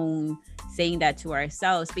our own, saying that to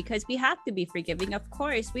ourselves, because we have to be forgiving. Of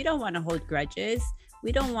course, we don't want to hold grudges.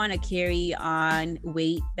 We don't want to carry on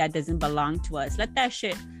weight that doesn't belong to us. Let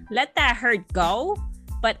that hurt go,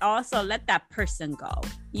 but also let that person go.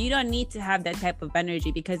 You don't need to have that type of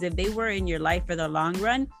energy, because if they were in your life for the long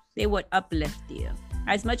run, they would uplift you.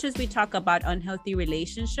 As much as we talk about unhealthy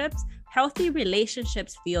relationships, healthy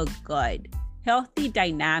relationships feel good. Healthy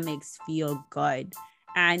dynamics feel good.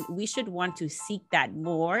 And we should want to seek that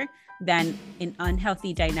more than an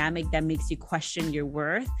unhealthy dynamic that makes you question your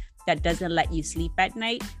worth, that doesn't let you sleep at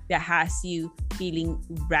night, that has you feeling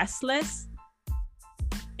restless.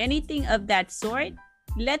 Anything of that sort,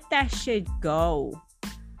 let that shit go.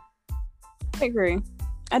 I agree.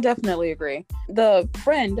 I definitely agree. The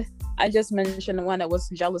friend I just mentioned, the one that was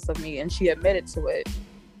jealous of me, and she admitted to it.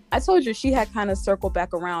 I told you she had kind of circled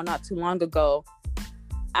back around not too long ago.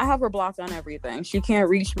 I have her blocked on everything. She can't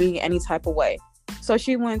reach me any type of way. So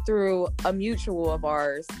she went through a mutual of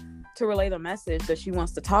ours to relay the message that she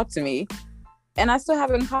wants to talk to me. And I still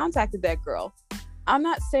haven't contacted that girl. I'm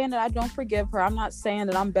not saying that I don't forgive her. I'm not saying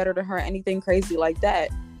that I'm better than her, anything crazy like that.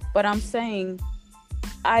 But I'm saying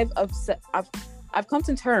I've come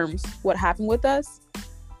to terms what happened with us.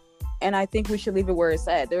 And I think we should leave it where it's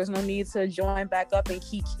at. There's no need to join back up and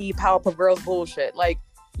keep Powerpuff Girls bullshit. Like,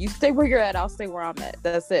 you stay where you're at, I'll stay where I'm at.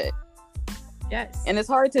 That's it. Yes. And it's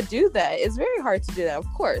hard to do that. It's very hard to do that, of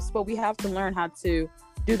course. But we have to learn how to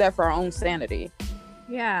do that for our own sanity.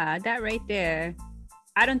 Yeah, that right there.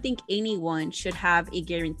 I don't think anyone should have a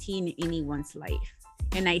guarantee in anyone's life.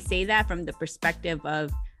 And I say that from the perspective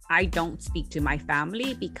of, I don't speak to my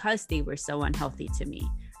family because they were so unhealthy to me.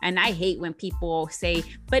 And I hate when people say,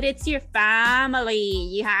 but it's your family,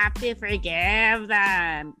 you have to forgive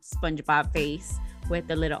them. SpongeBob face with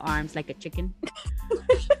the little arms like a chicken.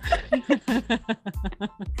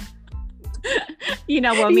 You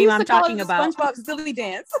know what meme I'm talking about. SpongeBob silly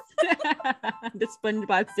dance. The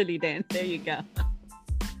SpongeBob silly dance. There you go.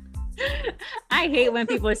 I hate when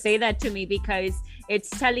people say that to me, because it's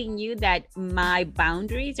telling you that my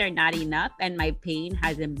boundaries are not enough and my pain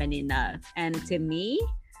hasn't been enough. And to me,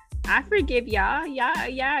 I forgive y'all.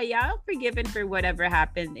 Y'all forgiven for whatever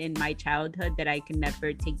happened in my childhood that I can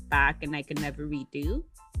never take back and I can never redo.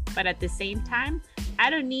 But at the same time, I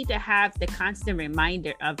don't need to have the constant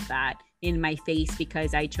reminder of that in my face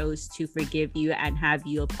because I chose to forgive you and have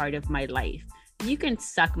you a part of my life. You can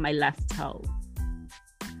suck my left toe.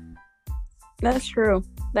 That's true.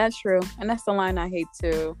 That's true. And that's the line I hate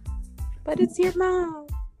too. But it's your mom.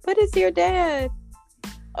 But it's your dad.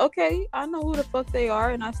 Okay, I know who the fuck they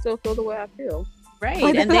are, and I still feel the way I feel. Right.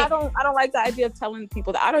 Like, and I don't like the idea of telling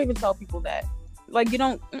people that. I don't even tell people that. Like, you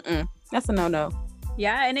don't. That's a no-no.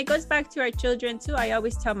 Yeah, and it goes back to our children too. I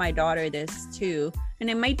always tell my daughter this too, and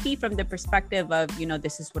it might be from the perspective of,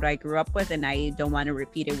 this is what I grew up with, and I don't want to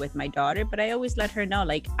repeat it with my daughter. But I always let her know,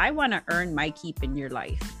 like, I want to earn my keep in your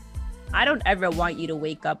life. I don't ever want you to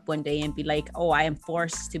wake up one day and be like, oh, I am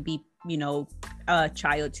forced to be, a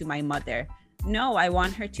child to my mother. No, I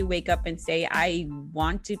want her to wake up and say, I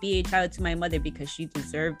want to be a child to my mother because she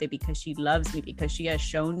deserved it, because she loves me, because she has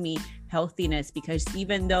shown me healthiness, because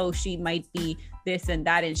even though she might be this and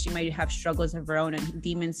that, and she might have struggles of her own and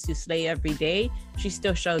demons to slay every day, she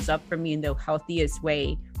still shows up for me in the healthiest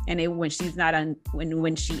way. And when she's not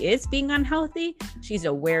when she is being unhealthy, she's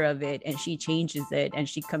aware of it and she changes it and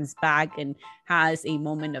she comes back and has a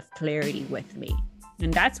moment of clarity with me.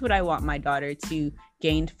 And that's what I want my daughter to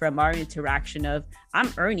gain from our interaction of,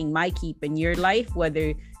 I'm earning my keep in your life,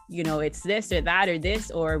 whether, it's this or that or this,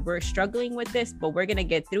 or we're struggling with this, but we're going to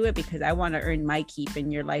get through it because I want to earn my keep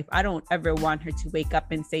in your life. I don't ever want her to wake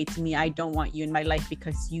up and say to me, I don't want you in my life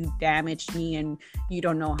because you damaged me and you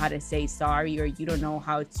don't know how to say sorry, or you don't know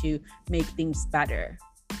how to make things better.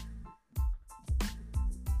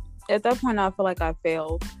 At that point, I feel like I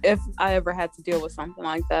failed if I ever had to deal with something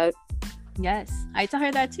like that. Yes, I tell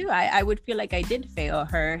her that too. I would feel like I did fail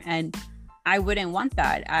her, and I wouldn't want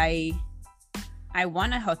that. I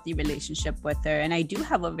want a healthy relationship with her, and I do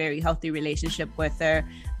have a very healthy relationship with her,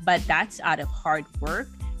 but that's out of hard work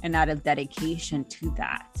and out of dedication to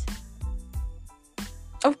that.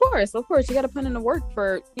 Of course, you got to put in the work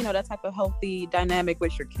for, that type of healthy dynamic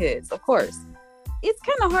with your kids. Of course, it's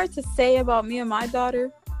kind of hard to say about me and my daughter,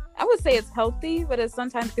 I would say it's healthy, but it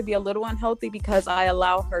sometimes could be a little unhealthy because I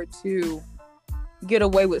allow her to get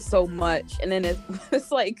away with so much. And then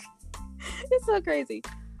it's like, it's so crazy.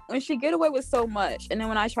 When she get away with so much, and then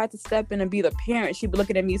when I try to step in and be the parent, she'd be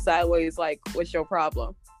looking at me sideways like, what's your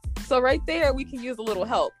problem? So right there, we can use a little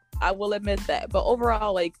help. I will admit that. But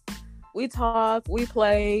overall, like, we talk, we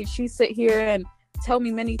play, she sit here and tell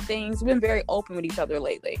me many things. We've been very open with each other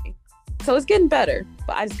lately. So it's getting better,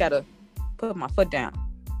 but I just gotta put my foot down.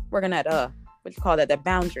 Working at what you call that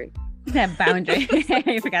boundary. That boundary.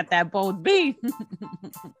 You forgot that bold B.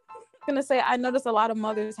 I'm gonna say I notice a lot of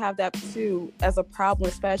mothers have that too as a problem,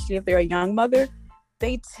 especially if they're a young mother.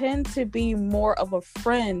 They tend to be more of a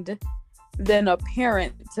friend than a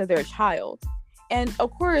parent to their child. And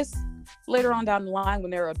of course, later on down the line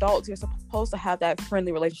when they're adults, you're supposed to have that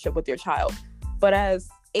friendly relationship with your child. But as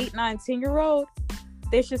 8, 9, 10-year-old,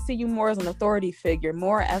 they should see you more as an authority figure,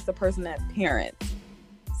 more as the person that parents.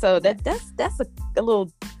 So that's a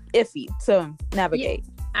little iffy to navigate.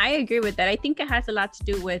 Yeah, I agree with that. I think it has a lot to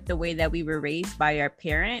do with the way that we were raised by our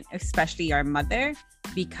parent, especially our mother,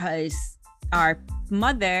 because our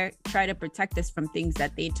mother tried to protect us from things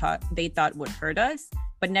that they thought would hurt us,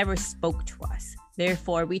 but never spoke to us.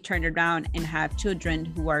 Therefore, we turn around and have children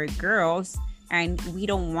who are girls, and we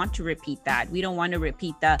don't want to repeat that. We don't want to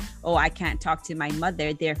repeat I can't talk to my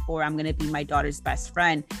mother, therefore I'm going to be my daughter's best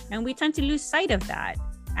friend. And we tend to lose sight of that.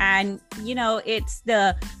 And, it's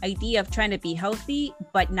the idea of trying to be healthy,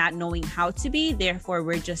 but not knowing how to be. Therefore,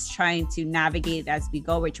 we're just trying to navigate it as we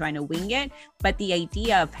go. We're trying to wing it. But the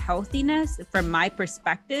idea of healthiness, from my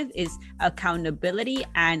perspective, is accountability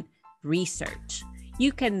and research.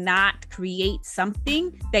 You cannot create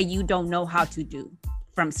something that you don't know how to do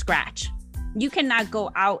from scratch. You cannot go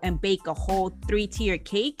out and bake a whole 3-tier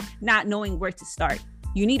cake not knowing where to start.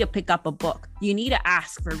 You need to pick up a book. You need to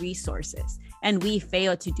ask for resources. And we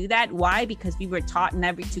fail to do that. Why? Because we were taught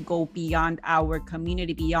never to go beyond our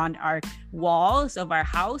community, beyond our walls of our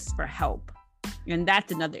house for help. And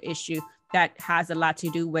that's another issue that has a lot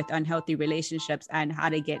to do with unhealthy relationships and how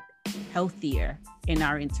to get healthier in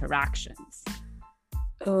our interactions.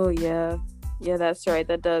 Oh, yeah. Yeah, that's right.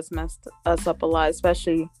 That does mess us up a lot,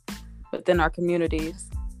 especially within our communities.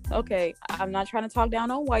 Okay, I'm not trying to talk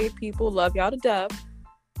down on white people. Love y'all to death.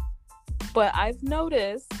 But I've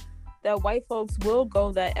noticed that white folks will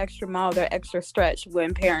go that extra mile, that extra stretch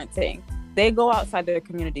when parenting. They go outside their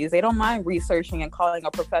communities. They don't mind researching and calling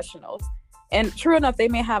up professionals. And true enough, they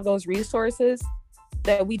may have those resources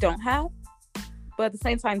that we don't have. But at the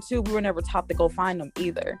same time, too, we were never taught to go find them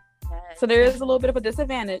either. Yes. So there is a little bit of a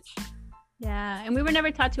disadvantage. Yeah, and we were never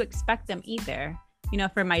taught to expect them either.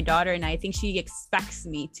 For my daughter and I think she expects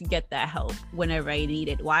me to get that help whenever I need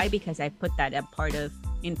it. Why? Because I put that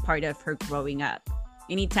in part of her growing up.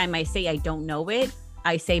 Anytime I say I don't know it,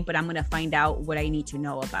 I say, but I'm going to find out what I need to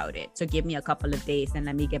know about it. So give me a couple of days and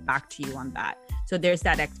let me get back to you on that. So there's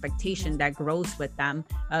that expectation that grows with them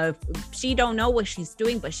of she don't know what she's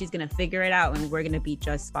doing, but she's going to figure it out and we're going to be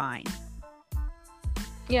just fine.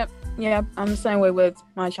 Yep. Yeah. I'm the same way with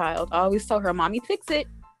my child. I always tell her, mommy, fix it.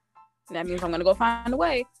 That means I'm going to go find a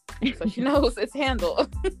way. So she knows it's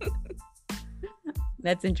handled.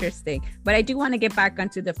 That's interesting. But I do want to get back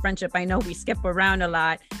onto the friendship. I know we skip around a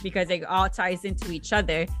lot because it all ties into each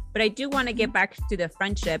other. But I do want to get back to the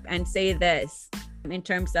friendship and say this in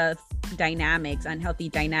terms of dynamics, unhealthy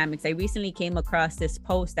dynamics. I recently came across this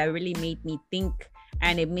post that really made me think,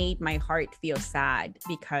 and it made my heart feel sad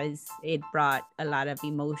because it brought a lot of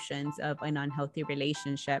emotions of an unhealthy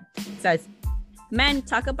relationship. It says, men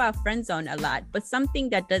talk about friend zone a lot, but something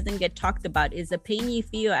that doesn't get talked about is the pain you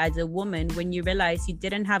feel as a woman when you realize you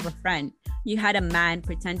didn't have a friend. You had a man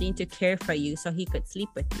pretending to care for you so he could sleep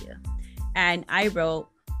with you. And I wrote,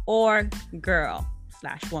 or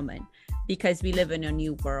girl/woman, because we live in a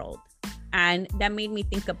new world. And that made me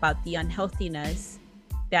think about the unhealthiness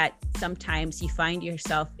that sometimes you find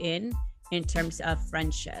yourself in terms of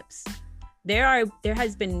friendships. There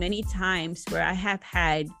has been many times where I have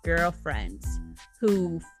had girlfriends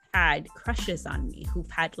who've had crushes on me, who've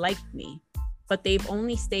had liked me, but they've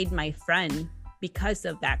only stayed my friend because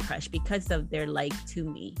of that crush, because of their like to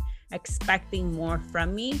me, expecting more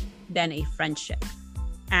from me than a friendship.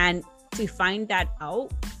 And to find that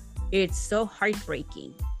out, it's so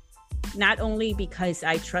heartbreaking. Not only because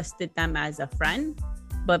I trusted them as a friend,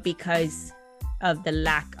 but because of the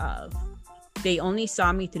lack of. They only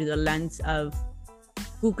saw me through the lens of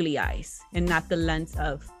googly eyes and not the lens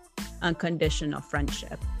of unconditional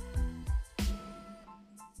friendship.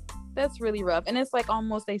 That's really rough. And it's like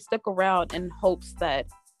almost they stick around in hopes that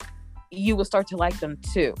you will start to like them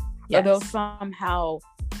too. Yes. Or they'll somehow,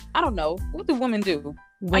 I don't know, what do women do?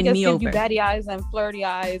 I guess give you batty eyes and flirty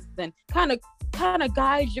eyes and kind of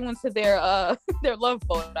guide you into their their love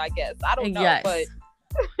boat, I guess. I don't know, yes.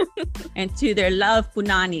 But and to their love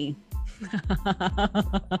punani.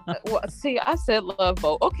 Well, see, I said love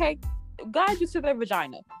boat. Okay, guide you to their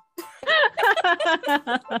vagina.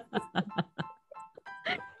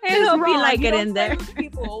 I hope you like it in there.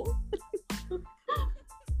 People.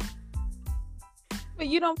 But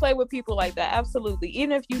you don't play with people like that. Absolutely.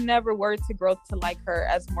 Even if you never were to grow to like her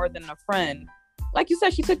as more than a friend. Like you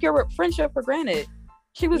said, she took your friendship for granted.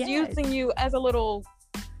 She was using you as a little,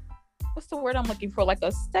 what's the word I'm looking for? Like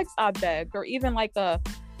a sex object, or even like a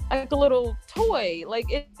little toy. Like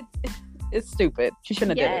it's stupid. She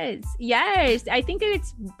shouldn't have did it. Yes. I think that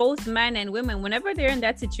it's both men and women. Whenever they're in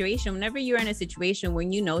that situation, whenever you're in a situation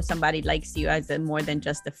when you know somebody likes you as more than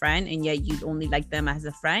just a friend, and yet you only like them as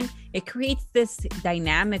a friend, it creates this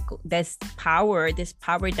dynamic, this power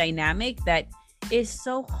dynamic that is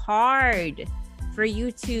so hard for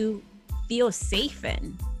you to feel safe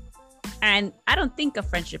in. And I don't think a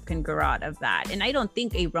friendship can grow out of that. And I don't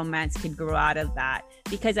think a romance could grow out of that,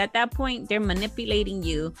 because at that point, they're manipulating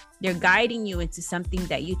you. They're guiding you into something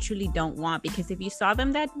that you truly don't want. Because if you saw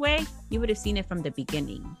them that way, you would have seen it from the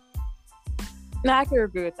beginning. No, I can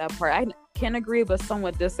agree with that part. I can agree, but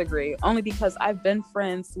somewhat disagree. Only because I've been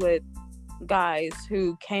friends with guys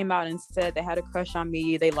who came out and said they had a crush on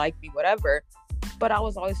me, they liked me, whatever. But I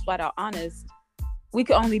was always flat out honest. We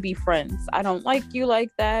could only be friends. I don't like you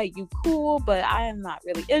like that. You cool, but I am not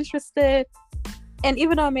really interested. And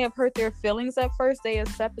even though I may have hurt their feelings at first, they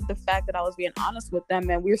accepted the fact that I was being honest with them,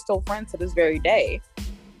 and we're still friends to this very day.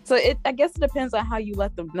 So I guess it depends on how you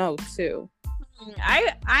let them know too.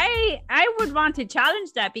 I would want to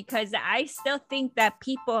challenge that, because I still think that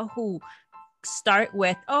people who start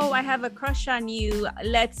with, oh, I have a crush on you,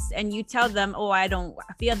 and you tell them, oh, I don't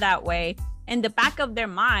feel that way. In the back of their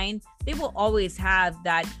mind, they will always have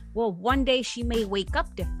that, well, one day she may wake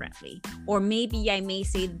up differently, or maybe I may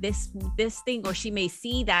say this thing, or she may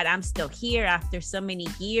see that I'm still here after so many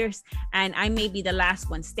years and I may be the last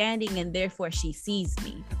one standing, and therefore she sees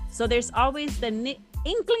me. So there's always the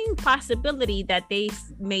inkling possibility that they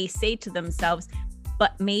may say to themselves,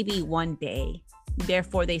 but maybe one day,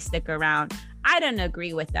 therefore they stick around. I don't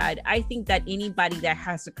agree with that. I think that anybody that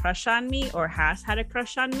has a crush on me or has had a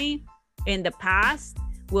crush on me in the past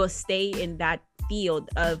will stay in that field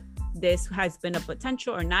of, this has been a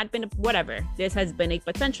potential or not been whatever. This has been a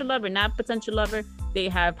potential lover, not potential lover. They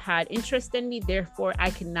have had interest in me. Therefore,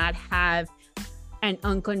 I cannot have an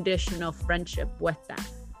unconditional friendship with them.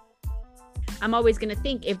 I'm always going to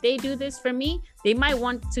think, if they do this for me, they might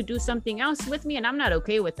want to do something else with me, and I'm not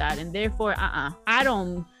okay with that. And therefore, I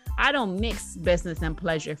don't mix business and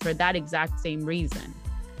pleasure for that exact same reason.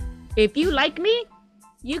 If you like me,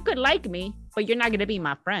 you could like me, but you're not going to be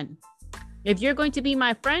my friend. If you're going to be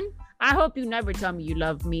my friend, I hope you never tell me you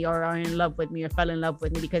love me or are in love with me or fell in love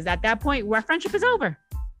with me, because at that point, our friendship is over.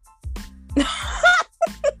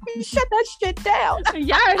 Shut that shit down.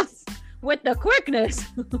 Yes, with the quickness.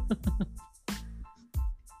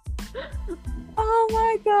 Oh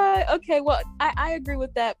my God. Okay, well, I agree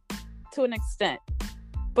with that to an extent.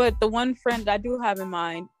 But the one friend that I do have in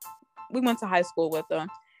mind, we went to high school with him.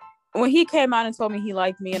 When he came out and told me he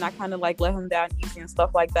liked me, and I kind of like let him down easy and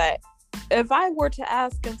stuff like that, if I were to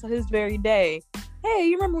ask him to his very day, hey,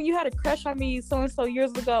 you remember when you had a crush on me so-and-so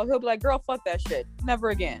years ago? He'll be like, girl, fuck that shit.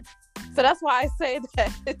 Never again. So that's why I say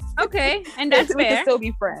that. Okay, and that's we fair. can still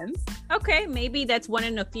be friends. Okay, maybe that's one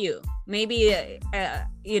in a few. Maybe,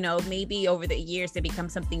 maybe over the years they become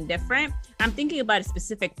something different. I'm thinking about a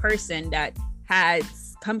specific person that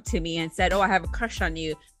has come to me and said, oh, I have a crush on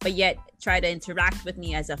you, but yet try to interact with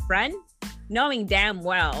me as a friend, knowing damn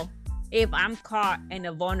well if I'm caught in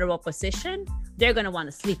a vulnerable position, they're going to want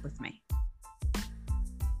to sleep with me.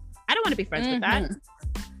 I don't want to be friends with that.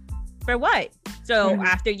 For what? So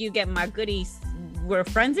after you get my goodies, we're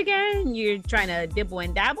friends again? You're trying to dibble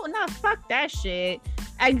and dabble? No, fuck that shit.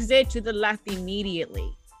 Exit to the left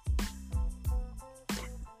immediately.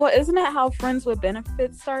 Well, isn't that how friends with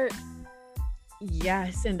benefits start?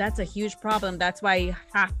 Yes, and that's a huge problem. That's why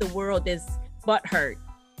half the world is butthurt.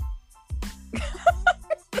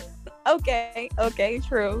 Okay,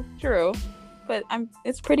 true. But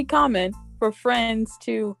it's pretty common for friends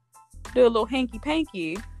to do a little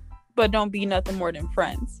hanky-panky, but don't be nothing more than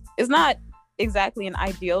friends. It's not exactly an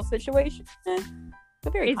ideal situation,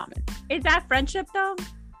 but very common. Is that friendship, though?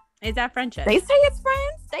 Is that friendship? They say it's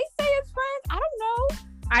friends. I don't know.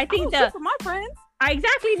 I think for my friends.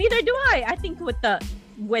 Exactly, neither do I. I think with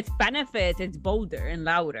benefits, it's bolder and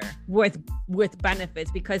louder with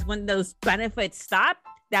benefits, because when those benefits stop,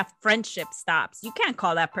 that friendship stops. You can't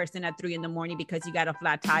call that person at 3 a.m. because you got a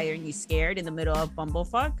flat tire and you scared in the middle of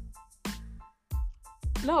bumblefuck.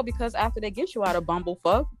 No, because after they get you out of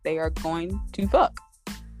bumblefuck, they are going to fuck.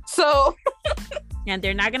 So and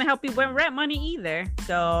they're not gonna help you with rent money either.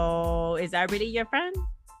 So is that really your friend?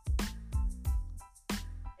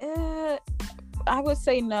 I would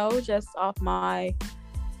say no, just off my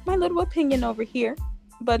little opinion over here.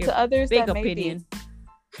 But Your to others, big that opinion.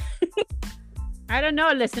 I don't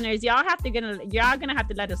know, listeners. Y'all gonna have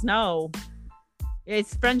to let us know.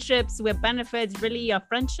 Is friendships with benefits really a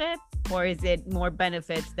friendship, or is it more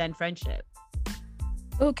benefits than friendship?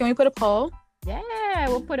 Oh, can we put a poll? Yeah,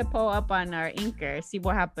 we'll put a poll up on our Anchor. See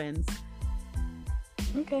what happens.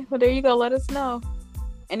 Okay, well, there you go. Let us know.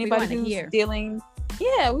 Anybody who's dealing...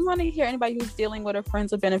 Yeah, we want to hear anybody who's dealing with a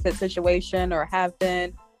friends with benefit situation or have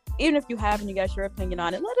been. Even if you haven't, you got your opinion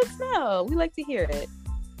on it, let us know. We like to hear it.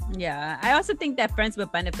 Yeah, I also think that friends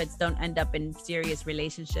with benefits don't end up in serious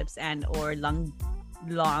relationships and or long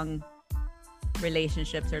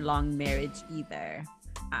relationships or long marriage either.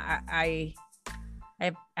 I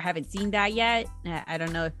haven't seen that yet. I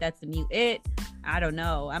don't know if that's the new it. I don't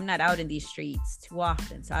know. I'm not out in these streets too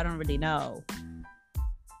often, so I don't really know.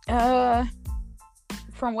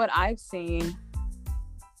 From what I've seen,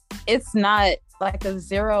 it's not like a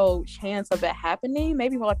 0 chance of it happening.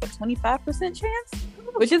 Maybe more like a 25% chance,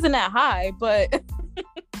 which isn't that high, but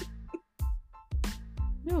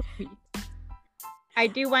no. I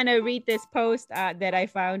do want to read this post that I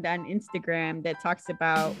found on Instagram that talks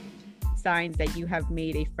about signs that you have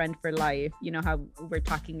made a friend for life. You know how we're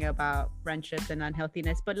talking about friendships and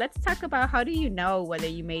unhealthiness, but let's talk about how do you know whether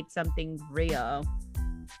you made something real.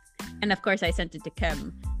 And of course I sent it to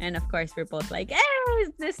Kim, and of course we're both like,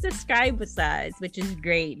 this describes us, which is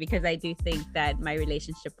great because I do think that my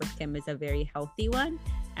relationship with Kim is a very healthy one.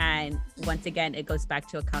 And once again, it goes back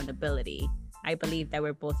to accountability. I believe that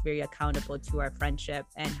we're both very accountable to our friendship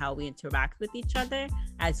and how we interact with each other,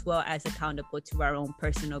 as well as accountable to our own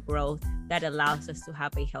personal growth that allows us to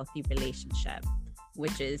have a healthy relationship,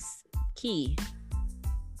 which is key.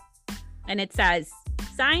 And it says,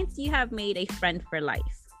 signs you have made a friend for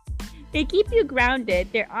life. They keep you grounded,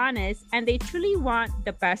 they're honest, and they truly want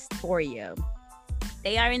the best for you.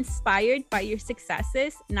 They are inspired by your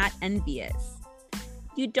successes, not envious.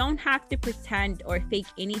 You don't have to pretend or fake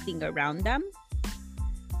anything around them.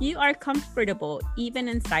 You are comfortable, even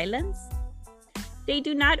in silence. They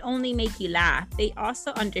do not only make you laugh, they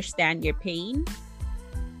also understand your pain.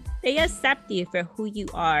 They accept you for who you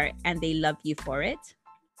are, and they love you for it.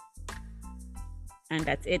 And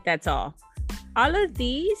that's it, that's all. All of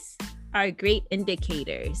these are great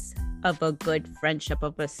indicators of a good friendship,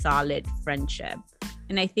 of a solid friendship.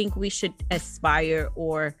 And I think we should aspire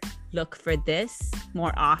or look for this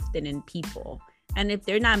more often in people. And if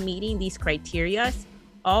they're not meeting these criteria,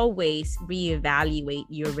 always reevaluate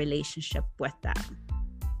your relationship with them.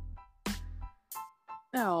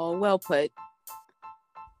 Oh, well put.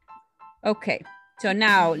 Okay, so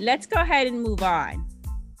now let's go ahead and move on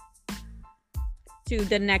to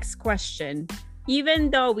the next question. Even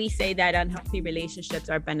though we say that unhealthy relationships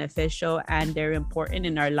are beneficial and they're important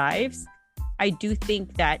in our lives, I do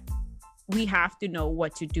think that we have to know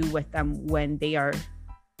what to do with them when they are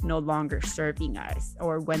no longer serving us,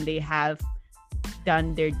 or when they have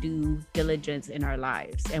done their due diligence in our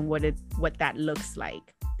lives, and what that looks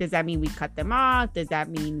like. Does that mean we cut them off? Does that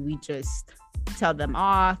mean we just tell them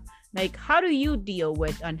off? Like, how do you deal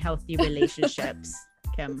with unhealthy relationships,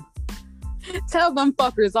 Kim? Tell them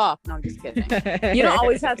fuckers off. No, I'm just kidding. You don't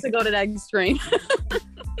always have to go to that extreme.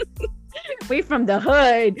 We from the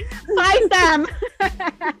hood. Fight them.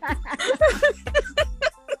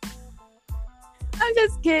 I'm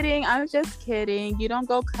just kidding. You don't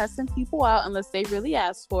go cussing people out unless they really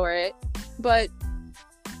ask for it. But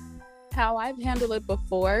how I've handled it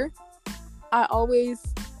before, I always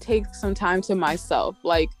take some time to myself.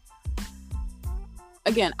 Like,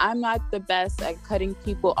 again, I'm not the best at cutting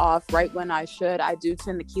people off right when I should. I do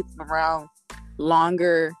tend to keep them around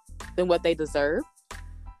longer than what they deserve.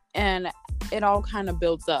 And it all kind of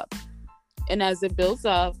builds up. And as it builds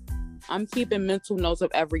up, I'm keeping mental notes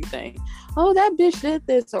of everything. Oh, that bitch did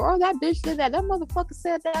this, or oh, that bitch did that. That motherfucker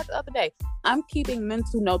said that the other day. I'm keeping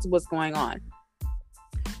mental notes of what's going on.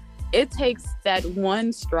 It takes that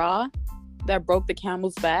one straw that broke the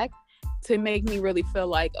camel's back to make me really feel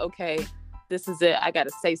like, okay, this is it. I got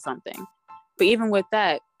to say something. But even with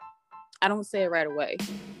that, I don't say it right away.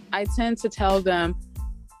 I tend to tell them,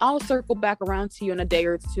 I'll circle back around to you in a day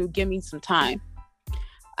or two. Give me some time.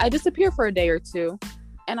 I disappear for a day or two,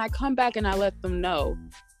 and I come back and I let them know,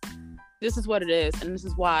 this is what it is, and this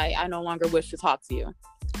is why I no longer wish to talk to you.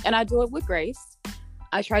 And I do it with grace.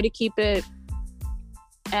 I try to keep it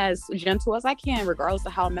as gentle as I can, regardless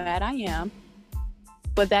of how mad I am.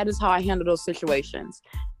 But that is how I handle those situations.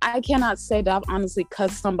 I cannot say that I've honestly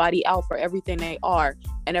cussed somebody out for everything they are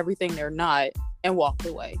and everything they're not and walked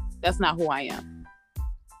away. That's not who I am.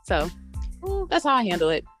 So that's how I handle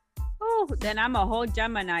it. Oh, then I'm a whole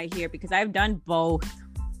Gemini here because I've done both.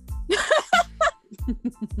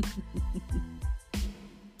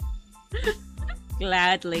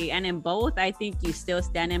 Gladly. And in both, I think you still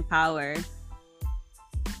stand in power.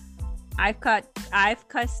 I've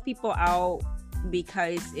cussed people out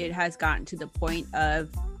because it has gotten to the point of,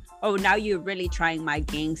 oh, now you're really trying my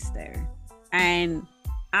gangster. And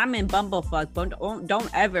I'm in bumblefuck, but don't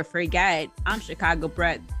ever forget, I'm Chicago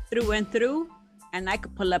bred through and through, and I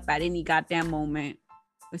could pull up at any goddamn moment.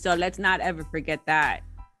 So let's not ever forget that.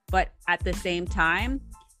 But at the same time,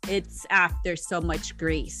 it's after so much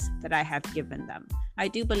grace that I have given them. I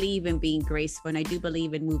do believe in being graceful, and I do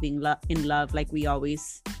believe in moving in love, like we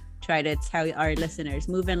always try to tell our listeners,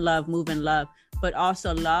 move in love. But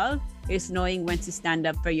also love is knowing when to stand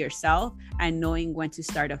up for yourself and knowing when to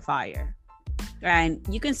start a fire. And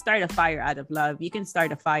you can start a fire out of love. You can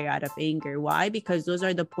start a fire out of anger. Why? Because those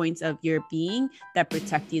are the points of your being that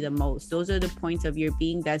protect you the most. Those are the points of your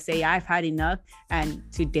being that say, I've had enough. And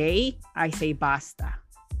today I say basta.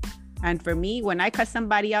 And for me, when I cuss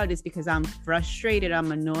somebody out, it's because I'm frustrated,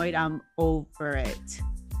 I'm annoyed, I'm over it.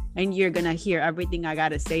 And you're going to hear everything I got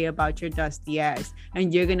to say about your dusty ass.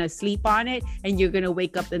 And you're going to sleep on it. And you're going to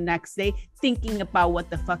wake up the next day thinking about what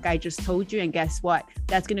the fuck I just told you. And guess what?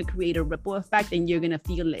 That's going to create a ripple effect and you're going to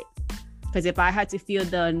feel it. Because if I had to feel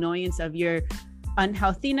the annoyance of your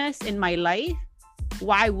unhealthiness in my life,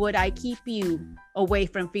 why would I keep you away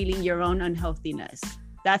from feeling your own unhealthiness?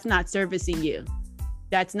 That's not servicing you.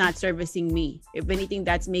 That's not servicing me. If anything,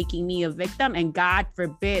 that's making me a victim. And God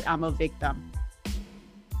forbid I'm a victim.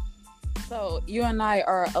 So you and I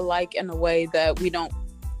are alike in a way that we don't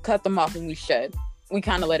cut them off when we should. We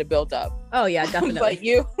kind of let it build up. Oh yeah, definitely.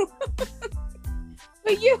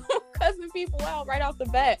 but you cussing people out right off the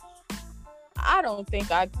bat, I don't think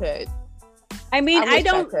I could. I mean, I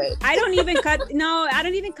don't even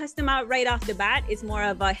cuss them out right off the bat. It's more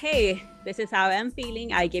of a, hey, this is how I'm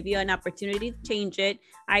feeling. I give you an opportunity to change it.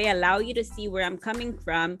 I allow you to see where I'm coming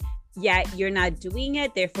from. Yet you're not doing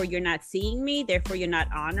it, therefore you're not seeing me, therefore you're not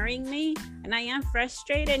honoring me, and I am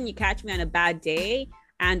frustrated, and you catch me on a bad day,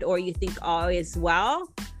 and or you think all is well.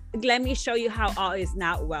 Let me show you how all is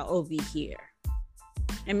not well over here.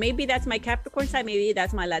 And maybe that's my Capricorn side, maybe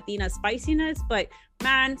that's my Latina spiciness, but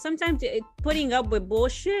man, sometimes putting up with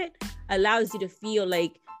bullshit allows you to feel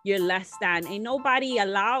like you're less than. Ain't nobody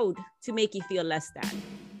allowed to make you feel less than.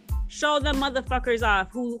 Show them motherfuckers off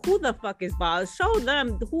who the fuck is boss. Show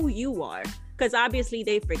them who you are, because obviously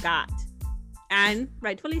they forgot, and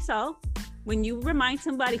rightfully so. When you remind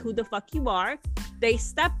somebody who the fuck you are, they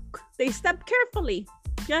step carefully.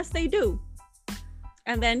 Yes, they do.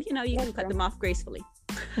 And then you can cut them off gracefully.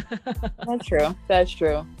 That's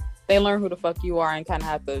true. They learn who the fuck you are and kind of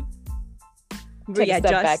have to take a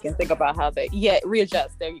step back and think about how they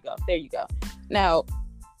readjust. There you go. Now,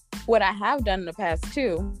 what I have done in the past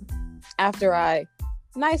too, after I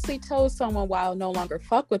nicely told someone why I'll no longer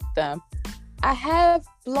fuck with them, I have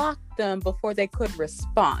blocked them before they could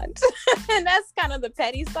respond. And that's kind of the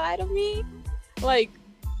petty side of me. Like,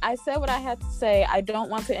 I said what I had to say. I don't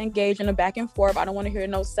want to engage in a back and forth. I don't want to hear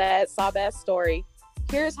no sad, sob-ass story.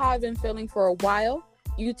 Here's how I've been feeling for a while.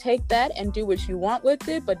 You take that and do what you want with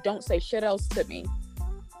it, but don't say shit else to me.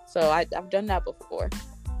 So I've done that before.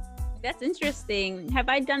 That's interesting. Have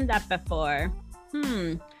I done that before?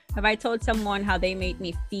 Have I told someone how they made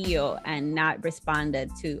me feel and not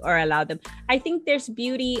responded to or allowed them? I think there's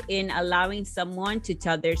beauty in allowing someone to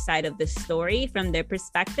tell their side of the story from their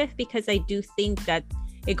perspective, because I do think that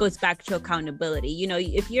it goes back to accountability.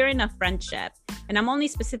 If you're in a friendship, and I'm only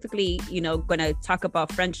specifically, going to talk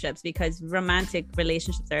about friendships because romantic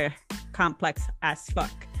relationships are complex as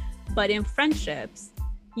fuck. But in friendships,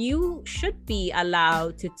 you should be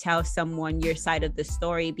allowed to tell someone your side of the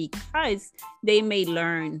story, because they may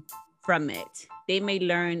learn from it. They may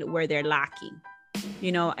learn where they're lacking.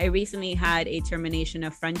 I recently had a termination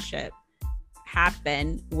of friendship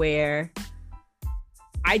happen where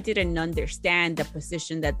I didn't understand the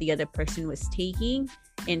position that the other person was taking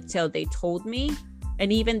until they told me.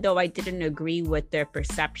 And even though I didn't agree with their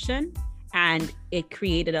perception, and it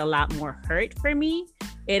created a lot more hurt for me,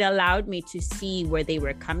 it allowed me to see where they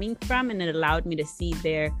were coming from, and it allowed me to see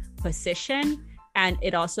their position, and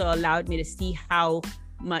it also allowed me to see how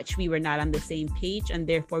much we were not on the same page, and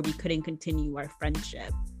therefore we couldn't continue our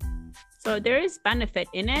friendship. So there is benefit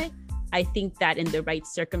in it. I think that in the right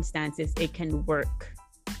circumstances, it can work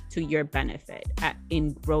to your benefit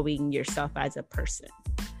in growing yourself as a person.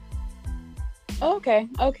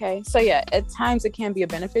 Okay. So yeah, at times it can be a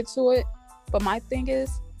benefit to it. But my thing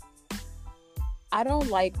is, I don't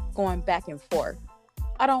like going back and forth.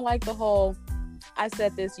 I don't like the whole, I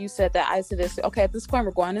said this, you said that, I said this. Okay, at this point,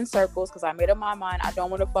 we're going in circles because I made up my mind. I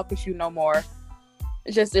don't want to fuck with you no more.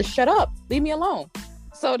 Just shut up. Leave me alone.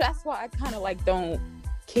 So that's why I kind of like don't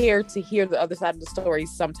care to hear the other side of the story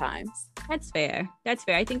sometimes. That's fair.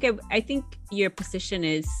 I think your position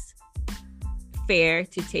is fair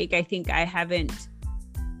to take. I think I haven't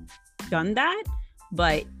done that,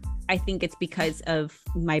 but I think it's because of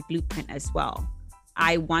my blueprint as well.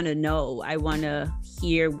 I want to know. I want to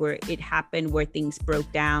hear where it happened, where things broke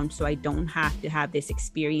down, so I don't have to have this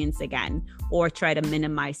experience again or try to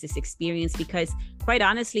minimize this experience. Because quite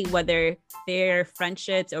honestly, whether they're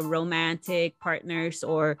friendships or romantic partners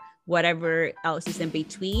or whatever else is in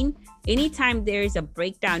between, anytime there's a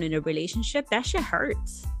breakdown in a relationship, that shit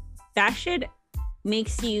hurts. That shit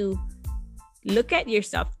makes you look at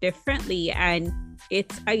yourself differently, and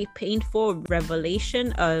it's a painful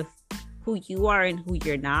revelation of who you are and who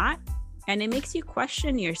you're not, and it makes you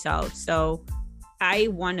question yourself. So I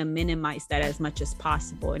want to minimize that as much as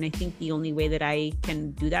possible, and I think the only way that I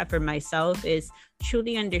can do that for myself is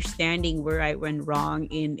truly understanding where I went wrong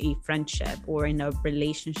in a friendship or in a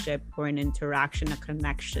relationship or an interaction, a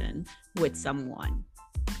connection with someone.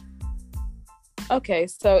 Okay,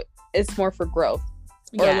 so it's more for growth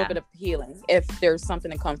or a little bit of healing if there's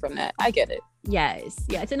something to come from that. I get it. Yes,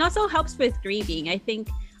 and also helps with grieving. I think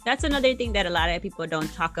that's another thing that a lot of people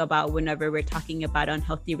don't talk about whenever we're talking about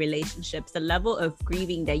unhealthy relationships, the level of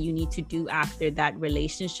grieving that you need to do after that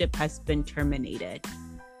relationship has been terminated.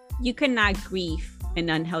 You cannot grieve an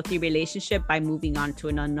unhealthy relationship by moving on to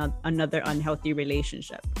another unhealthy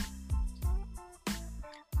relationship.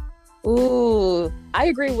 Ooh, I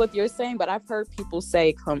agree with what you're saying, but I've heard people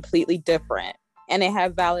say completely different, and they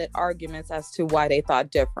have valid arguments as to why they thought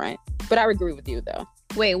different. But I agree with you, though.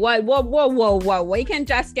 Wait, what? Whoa. We can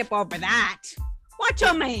just skip over that. What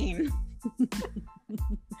you mean?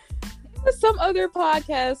 Some other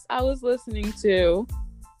podcast I was listening to.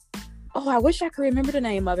 Oh, I wish I could remember the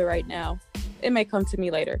name of it right now. It may come to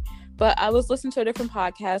me later. But I was listening to a different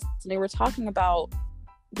podcast, and they were talking about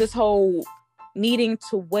this whole needing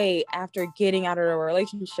to wait after getting out of a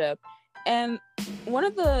relationship. And one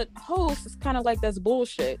of the hosts is kind of like, that's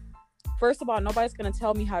bullshit. First of all, nobody's going to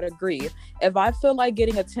tell me how to grieve. If I feel like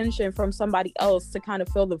getting attention from somebody else to kind of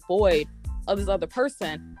fill the void of this other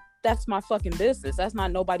person, that's my fucking business. That's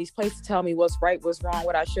not nobody's place to tell me what's right, what's wrong,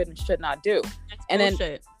 what I should and should not do. That's and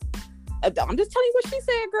bullshit. Then I'm just telling you what she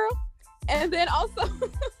said, girl. And then also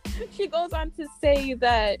she goes on to say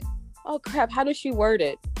that, oh crap, how does she word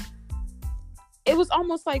it? It was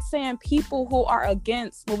almost like saying people who are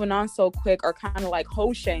against moving on so quick are kind of like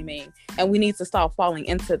hoe shaming, and we need to stop falling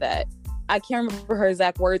into that. I can't remember her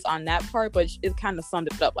exact words on that part, but it kind of summed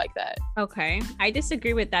it up like that. Okay. I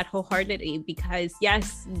disagree with that wholeheartedly because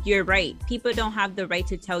yes, you're right. People don't have the right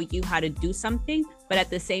to tell you how to do something, but at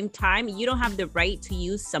the same time, you don't have the right to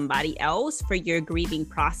use somebody else for your grieving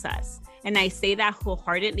process. And I say that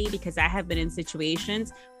wholeheartedly because I have been in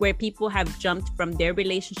situations where people have jumped from their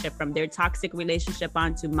relationship, from their toxic relationship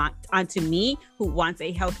onto me, who wants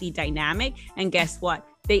a healthy dynamic. And guess what?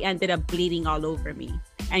 They ended up bleeding all over me.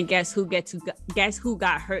 And guess who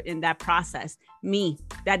got hurt in that process? Me.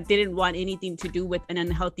 That didn't want anything to do with an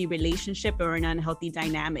unhealthy relationship or an unhealthy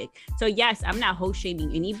dynamic. So yes, I'm not hoe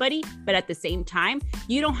shaming anybody, but at the same time,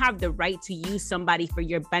 you don't have the right to use somebody for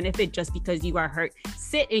your benefit just because you are hurt.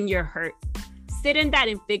 Sit in your hurt. Sit in that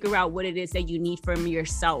and figure out what it is that you need from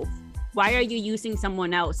yourself. Why are you using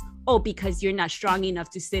someone else? Oh, because you're not strong enough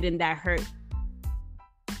to sit in that hurt.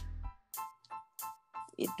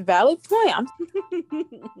 Valid point.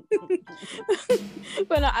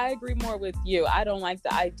 But no, I agree more with you. I don't like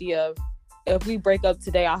the idea of if we break up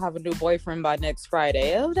today, I'll have a new boyfriend by next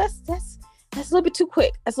Friday. Oh, that's a little bit too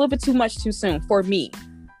quick. That's a little bit too much too soon for me.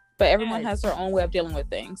 But everyone has their own way of dealing with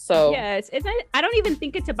things. So yes, I don't even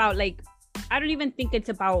think it's about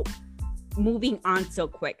moving on so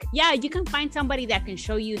quick. Yeah, you can find somebody that can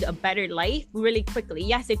show you a better life really quickly.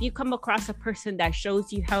 Yes, if you come across a person that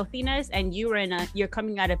shows you healthiness and you're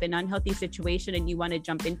coming out of an unhealthy situation and you want to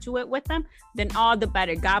jump into it with them, then all the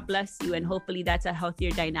better. God bless you, and hopefully that's a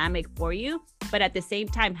healthier dynamic for you. But at the same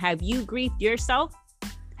time, have you grieved yourself?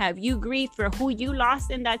 Have you grieved for who you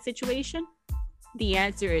lost in that situation? The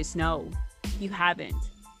answer is no, you haven't.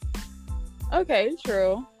 Okay,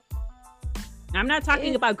 true. I'm not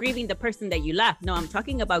talking about grieving the person that you left. No, I'm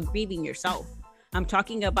talking about grieving yourself. I'm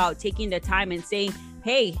talking about taking the time and saying,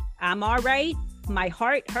 hey, I'm all right. My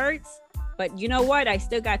heart hurts, but you know what? I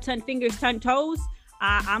still got 10 fingers, 10 toes.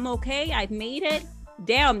 I'm okay. I've made it.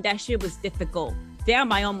 Damn, that shit was difficult.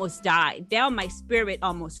 Damn, I almost died. Damn, my spirit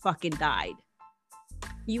almost fucking died.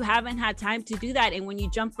 You haven't had time to do that. And when you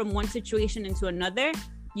jump from one situation into another,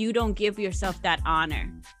 you don't give yourself that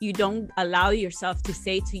honor. You don't allow yourself to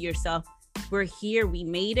say to yourself, we're here, we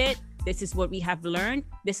made it. This is what we have learned.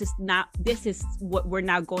 This is what we're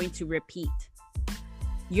now going to repeat.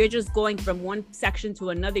 You're just going from one section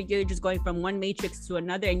to another. You're just going from one matrix to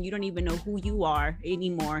another, and you don't even know who you are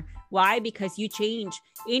anymore. Why? Because you change.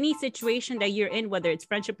 Any situation that you're in, whether it's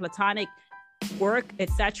friendship, platonic, work,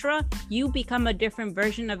 etc., you become a different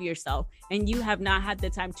version of yourself, and you have not had the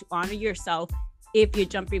time to honor yourself if you're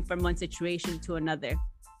jumping from one situation to another,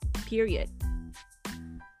 period.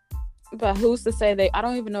 But who's to say I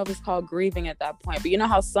don't even know if it's called grieving at that point, but you know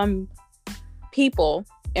how some people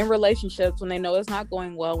in relationships, when they know it's not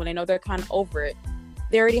going well, when they know they're kind of over it,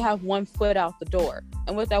 they already have one foot out the door.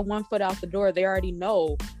 And with that one foot out the door, they already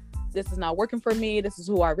know this is not working for me. This is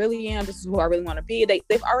who I really am. This is who I really want to be.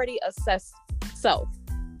 They've already assessed self.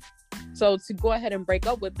 So to go ahead and break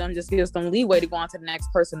up with them just gives them leeway to go on to the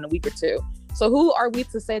next person in a week or two. So who are we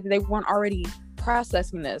to say that they weren't already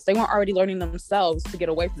processing this? They weren't already learning themselves to get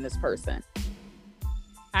away from this person.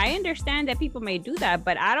 I understand that people may do that,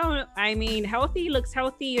 but healthy looks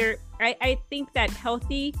healthier. I think that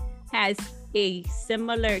healthy has a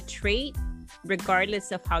similar trait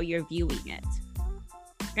regardless of how you're viewing it.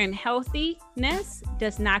 And healthiness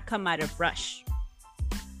does not come out of rush.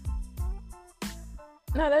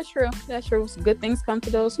 No, that's true. That's true. Good things come to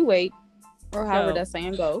those who wait, or however that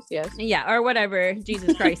saying goes. Yes. Yeah, or whatever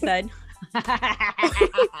Jesus Christ said.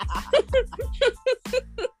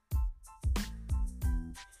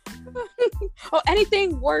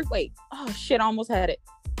 Anything worth I almost had it.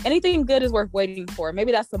 Anything good is worth waiting for.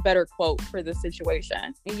 Maybe that's a better quote for this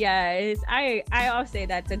situation. Yes, I'll say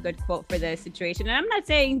that's a good quote for the situation. And I'm not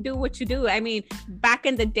saying do what you do. I mean, back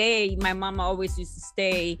in the day, my mama always used to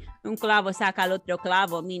say, un clavo saca al otro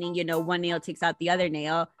clavo, meaning, one nail takes out the other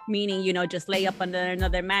nail, meaning, just lay up under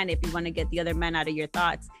another man if you want to get the other man out of your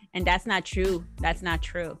thoughts. And that's not true. That's not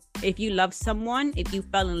true. If you love someone, if you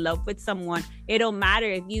fell in love with someone, it don't matter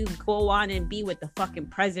if you go on and be with the fucking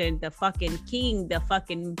president, the fucking king, the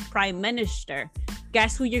fucking prime minister.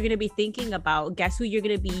 Guess who you're going to be thinking about? Guess who you're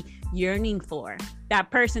going to be yearning for?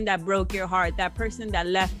 That person that broke your heart, that person that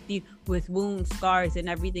left you with wounds, scars, and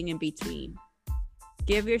everything in between.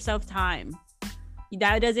 Give yourself time.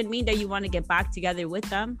 That doesn't mean that you want to get back together with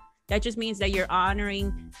them. That just means that you're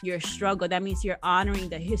honoring your struggle. That means you're honoring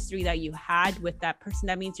the history that you had with that person.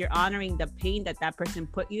 That means you're honoring the pain that person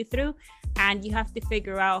put you through. And you have to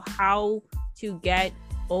figure out how to get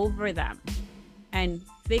over them and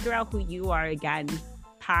figure out who you are again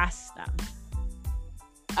past them.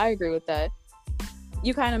 I agree with that.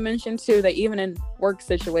 You kind of mentioned too that even in work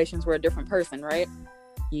situations, we're a different person, right?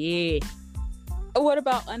 Yeah. What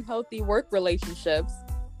about unhealthy work relationships?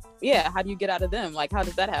 Yeah, how do you get out of them? How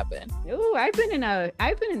does that happen? Oh, I've been in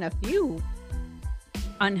a few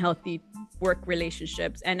unhealthy work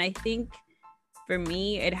relationships, and I think for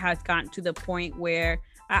me it has gotten to the point where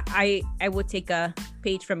I would take a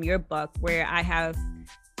page from your book where I have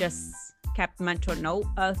just kept mental note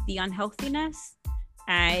of the unhealthiness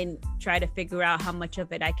and try to figure out how much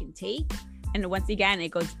of it I can take. And once again, it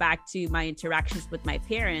goes back to my interactions with my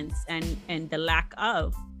parents and the lack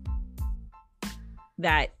of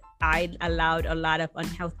that. I allowed a lot of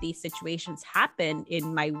unhealthy situations happen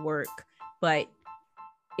in my work, but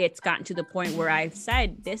it's gotten to the point where I've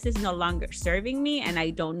said, this is no longer serving me, and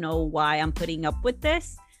I don't know why I'm putting up with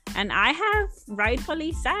this. And I have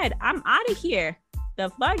rightfully said, I'm out of here.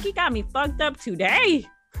 The fuck, you got me fucked up today.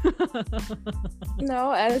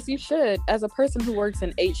 No, as you should. As a person who works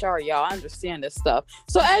in HR, y'all, I understand this stuff.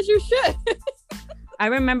 So as you should. I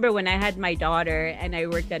remember when I had my daughter and I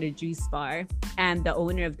worked at a juice bar, and the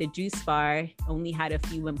owner of the juice bar only had a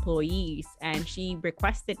few employees, and she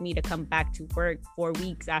requested me to come back to work 4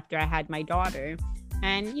 weeks after I had my daughter.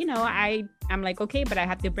 And, I'm like, okay, but I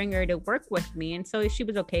have to bring her to work with me. And so she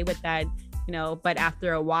was okay with that, but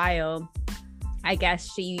after a while, I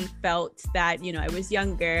guess she felt that, I was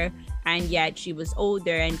younger, and yet she was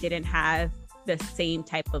older and didn't have the same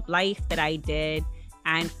type of life that I did,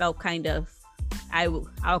 and felt kind of,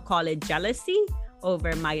 I'll call it jealousy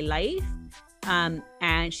over my life.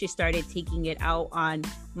 And she started taking it out on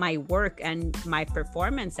my work and my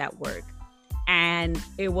performance at work. And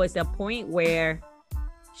it was a point where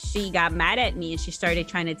she got mad at me and she started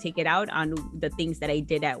trying to take it out on the things that I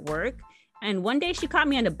did at work. And one day she caught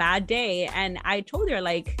me on a bad day and I told her,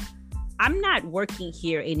 like, I'm not working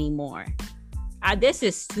here anymore. This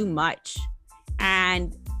is too much.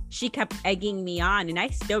 And she kept egging me on. And I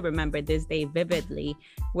still remember this day vividly,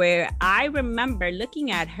 where I remember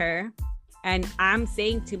looking at her and I'm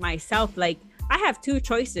saying to myself, like, I have two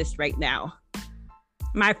choices right now.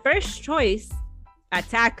 My first choice,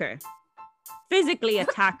 attack her, physically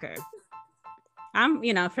attack her. I'm,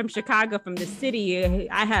 from Chicago, from the city.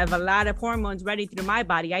 I have a lot of hormones running through my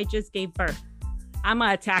body. I just gave birth. I'm going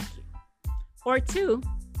to attack you. Or two,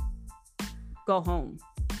 go home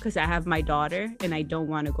because I have my daughter and I don't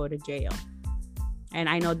want to go to jail. And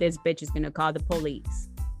I know this bitch is going to call the police.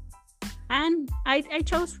 And I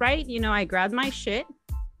chose right. I grabbed my shit.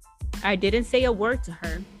 I didn't say a word to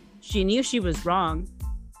her. She knew she was wrong.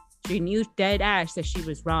 She knew dead ass that she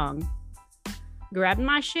was wrong. Grabbed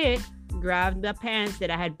my shit, grabbed the pants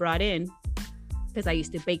that I had brought in because I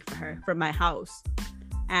used to bake for her from my house.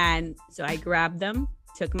 And so I grabbed them,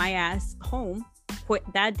 took my ass home, quit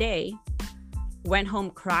that day, went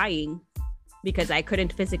home crying because I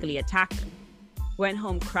couldn't physically attack her. Went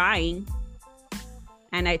home crying.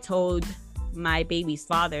 And I told my baby's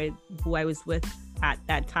father, who I was with at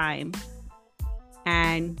that time,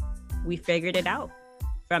 and we figured it out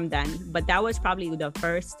from then. But that was probably the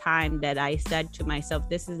first time that I said to myself,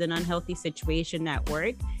 this is an unhealthy situation at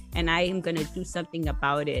work and I am going to do something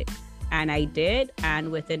about it. And I did.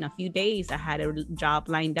 And within a few days, I had a job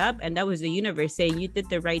lined up. And that was the universe saying, you did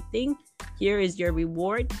the right thing. Here is your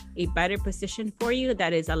reward, a better position for you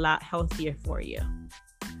that is a lot healthier for you.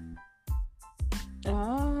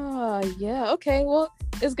 Yeah. Okay. Well,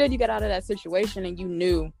 it's good you got out of that situation and you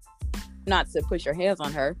knew not to put your hands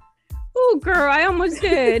on her. Oh, girl, I almost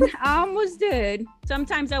did.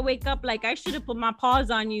 Sometimes I wake up like I should have put my paws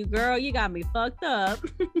on you, girl. You got me fucked up.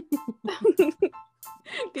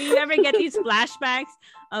 Do you ever get these flashbacks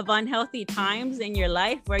of unhealthy times in your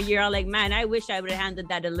life where you're all like, man, I wish I would have handled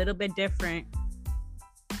that a little bit different?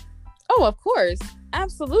 Oh, of course.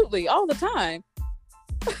 Absolutely. All the time.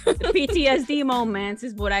 The PTSD moments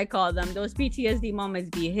is what I call them. Those PTSD moments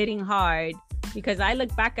be hitting hard because I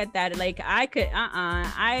look back at that like I could,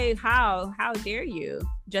 how dare you?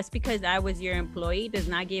 Just because I was your employee does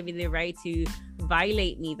not give you the right to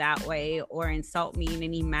violate me that way or insult me in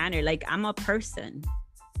any manner. Like, I'm a person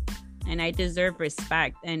and I deserve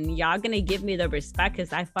respect, and y'all gonna give me the respect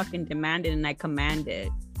because I fucking demand it and I command it.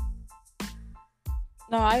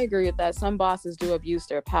 No, I agree with that. Some bosses do abuse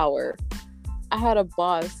their power. I had a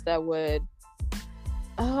boss that would,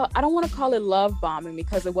 I don't want to call it love bombing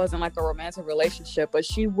because it wasn't like a romantic relationship, but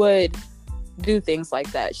she would do things like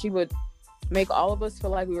that. She would make all of us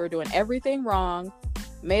feel like we were doing everything wrong,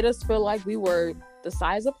 made us feel like we were the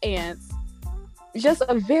size of ants. Just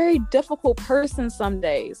a very difficult person some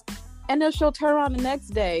days. And then she'll turn around the next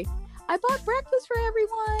day. I bought breakfast for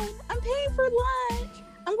everyone. I'm paying for lunch.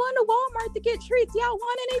 I'm going to Walmart to get treats. Y'all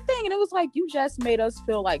want anything? And it was like, you just made us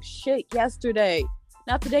feel like shit yesterday.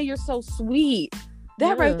 Now today you're so sweet.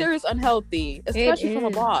 That right there is unhealthy, especially from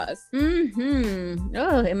a boss. Mm-hmm.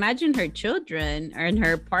 Oh, imagine her children and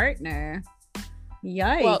her partner.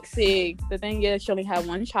 Yikes. Well, see, the thing is, she only had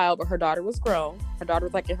one child, but her daughter was grown. Her daughter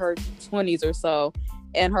was like in her 20s or so.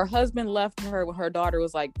 And her husband left her when her daughter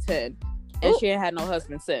was like 10. And she ain't had no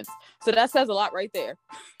husband since. So that says a lot right there.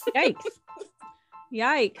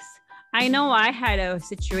 Yikes. I know I had a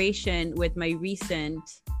situation with my recent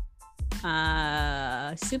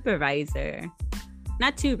supervisor.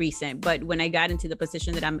 Not too recent, but when I got into the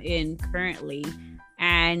position that I'm in currently.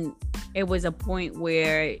 And it was a point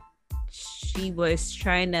where she was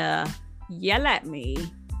trying to yell at me.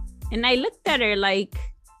 And I looked at her like,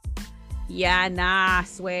 yeah, nah, I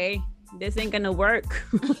swear, this ain't gonna work.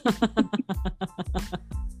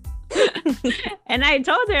 And I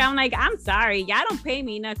told her, I'm like, I'm sorry, y'all don't pay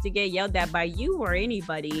me enough to get yelled at by you or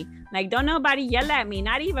anybody. Like, don't nobody yell at me,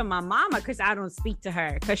 not even my mama, because I don't speak to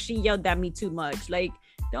her because she yelled at me too much. Like,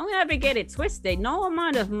 don't ever get it twisted. No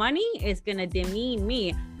amount of money is gonna demean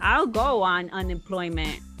me. I'll go on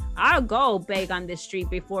unemployment. I'll go beg on the street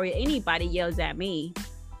before anybody yells at me.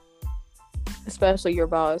 Especially your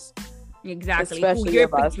boss. Exactly. Especially your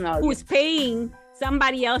boss. No, who's paying?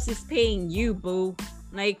 Somebody else is paying you, boo.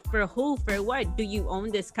 Like, for who? For what? Do you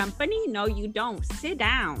own this company? No, you don't. Sit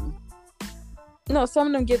down. No, some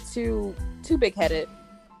of them get too big-headed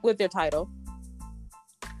with their title.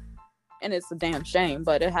 And it's a damn shame,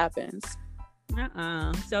 but it happens.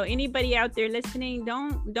 So anybody out there listening,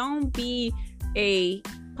 don't be a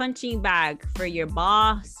punching bag for your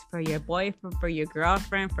boss, for your boyfriend, for your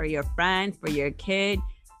girlfriend, for your friend, for your kid.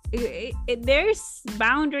 there's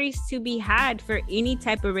boundaries to be had for any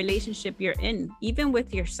type of relationship you're in, even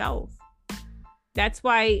with yourself. That's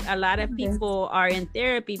why a lot of people are in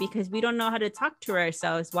therapy, because we don't know how to talk to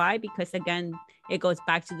ourselves. Why? Because again, it goes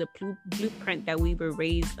back to the blueprint that we were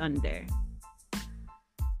raised under.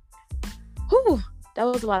 Whew, that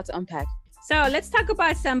was a lot to unpack. So let's talk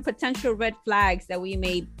about some potential red flags that we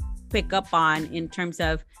may pick up on in terms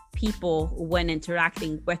of people when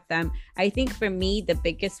interacting with them. I think for me, the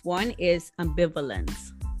biggest one is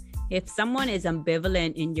ambivalence. If someone is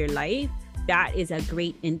ambivalent in your life, that is a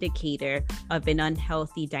great indicator of an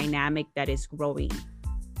unhealthy dynamic that is growing.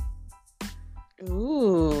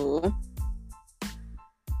 Ooh.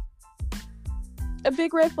 A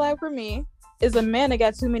big red flag for me is a man that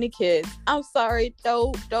got too many kids. I'm sorry,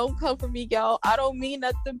 don't come for me, y'all. I don't mean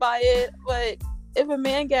nothing by it, but if a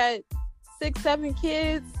man got 6, 7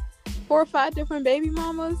 kids, 4 or 5 different baby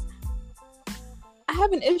mamas, I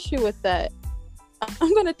have an issue with that.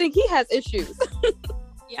 I'm gonna think he has issues.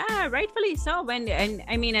 Yeah, rightfully so. And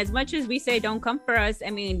I mean, as much as we say don't come for us,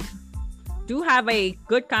 I mean, do have a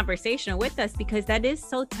good conversation with us, because that is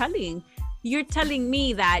so telling. You're telling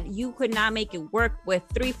me that you could not make it work with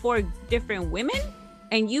 3-4 different women,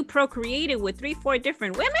 and you procreated with 3-4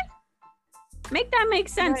 different women? Make that make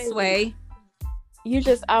sense, Right. Sway. You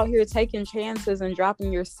just out here taking chances and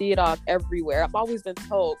dropping your seed off everywhere. I've always been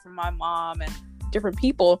told from my mom and different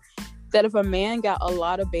people that if a man got a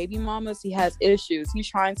lot of baby mamas, he has issues. He's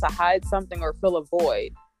trying to hide something or fill a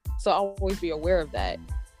void. So always be aware of that.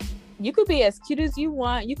 You could be as cute as you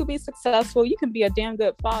want. You could be successful. You can be a damn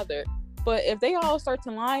good father. But if they all start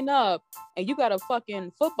to line up and you got a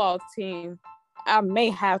fucking football team, I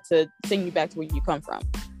may have to send you back to where you come from.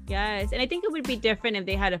 Yes. And I think it would be different if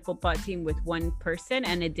they had a football team with one person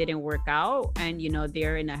and it didn't work out. And, you know,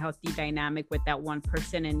 they're in a healthy dynamic with that one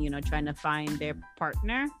person and, you know, trying to find their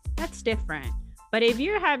partner. That's different. But if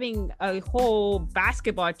you're having a whole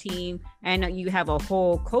basketball team and you have a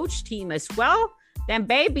whole coach team as well, then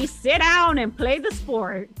baby, sit down and play the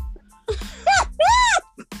sport.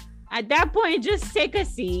 At that point, just take a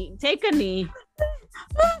seat, take a knee.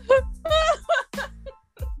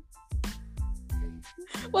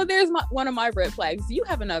 Well, there's one of my red flags. You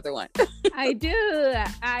have another one. I do.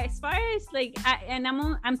 As far as like,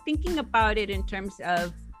 I'm thinking about it in terms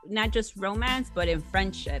of not just romance, but in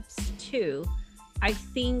friendships too. I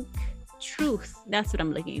think truth, that's what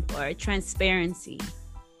I'm looking for. Transparency.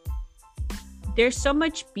 There's so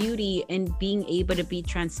much beauty in being able to be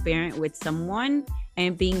transparent with someone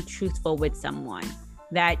and being truthful with someone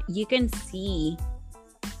that you can see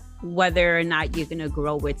whether or not you're going to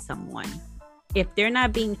grow with someone. If they're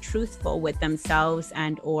not being truthful with themselves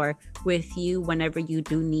and or with you whenever you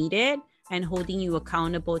do need it, and holding you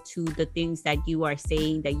accountable to the things that you are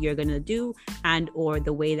saying that you're going to do and or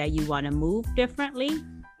the way that you want to move differently,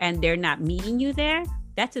 and they're not meeting you there,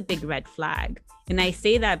 that's a big red flag. And I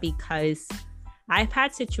say that because I've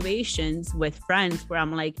had situations with friends where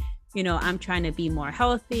I'm like, you know, I'm trying to be more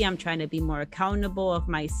healthy. I'm trying to be more accountable of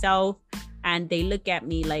myself. And they look at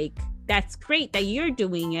me like, that's great that you're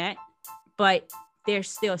doing it, but they're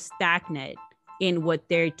still stagnant in what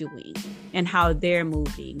they're doing and how they're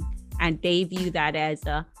moving. And they view that as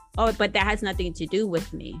oh, but that has nothing to do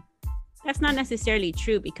with me. That's not necessarily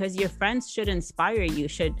true, because your friends should inspire you,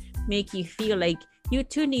 should make you feel like you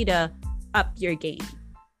too need to up your game.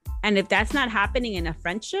 And if that's not happening in a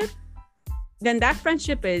friendship, then that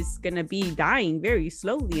friendship is going to be dying very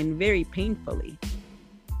slowly and very painfully.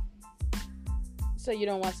 So you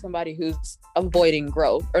don't want somebody who's avoiding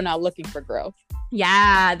growth or not looking for growth.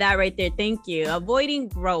 Yeah, that right there. Thank you. Avoiding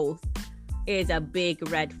growth is a big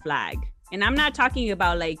red flag. And I'm not talking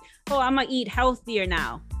about like, oh, I'm going to eat healthier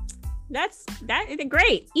now. That is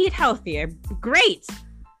great. Eat healthier. Great.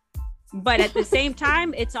 But at the same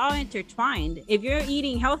time, it's all intertwined. If you're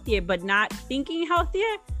eating healthier but not thinking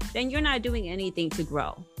healthier, then you're not doing anything to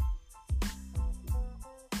grow.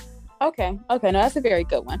 Okay. No, that's a very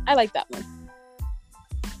good one. I like that one.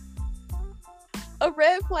 A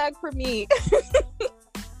red flag for me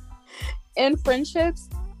in friendships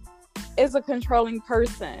is a controlling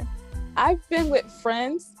person. I've been with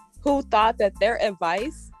friends who thought that their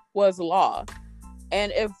advice was law.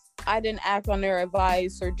 And if I didn't act on their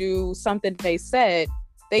advice or do something they said,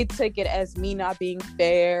 they took it as me not being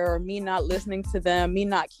fair or me not listening to them, me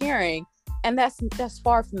not caring. And that's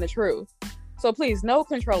far from the truth. So please, no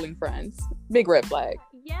controlling friends. Big red flag.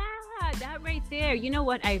 Yeah, that right there. You know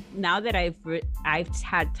what? Now that I've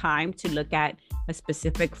had time to look at a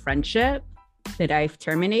specific friendship that I've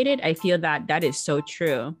terminated, I feel that is so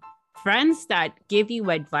true. Friends that give you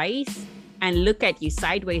advice and look at you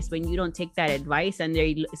sideways when you don't take that advice, and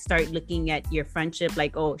they start looking at your friendship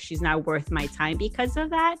like, oh, she's not worth my time because of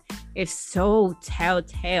that, it's so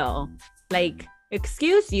telltale. Like,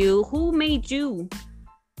 excuse you, who made you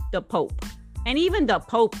the Pope? And even the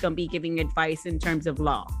Pope don't be giving advice in terms of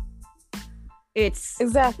law. It's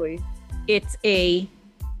a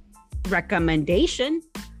recommendation,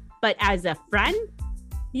 but as a friend,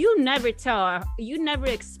 you never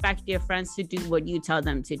expect your friends to do what you tell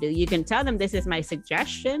them to do. You can tell them, this is my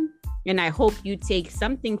suggestion, and I hope you take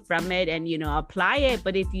something from it and, apply it.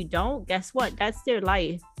 But if you don't, guess what? That's their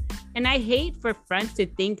life. And I hate for friends to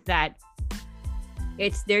think that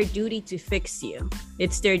it's their duty to fix you.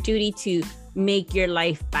 It's their duty to make your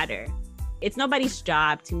life better. It's nobody's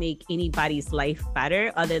job to make anybody's life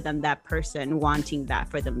better other than that person wanting that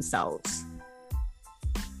for themselves.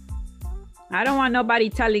 I don't want nobody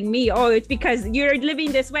telling me, oh, it's because you're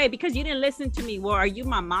living this way because you didn't listen to me. Well, are you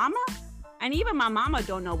my mama? And even my mama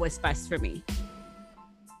don't know what's best for me.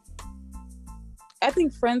 I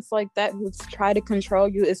think friends like that who try to control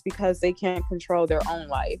you is because they can't control their own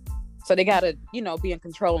life. So they gotta, be in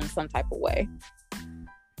control in some type of way.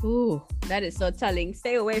 Ooh, that is so telling.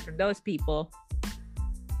 Stay away from those people.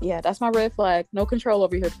 Yeah, that's my red flag. No control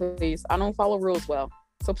over here, please. I don't follow rules well.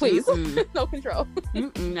 So please, no control.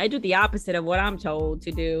 I do the opposite of what I'm told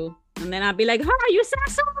to do. And then I'll be like, huh, you said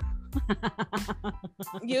so?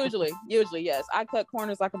 Usually, yes. I cut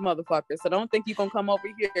corners like a motherfucker. So don't think you're going to come over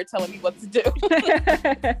here telling me what to do.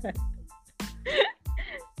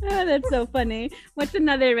 Oh, that's so funny. What's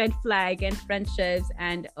another red flag in friendships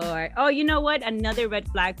you know what? Another red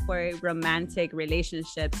flag for romantic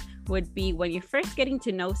relationships would be when you're first getting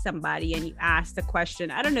to know somebody and you ask the question.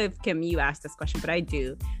 I don't know if, Kim, you asked this question, but I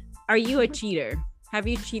do. Are you a cheater? Have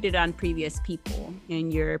you cheated on previous people in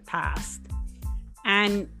your past?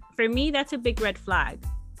 And for me, that's a big red flag.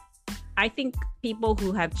 I think people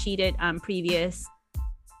who have cheated on previous,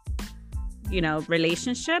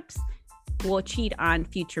 relationships will cheat on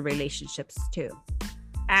future relationships too.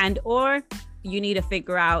 And or you need to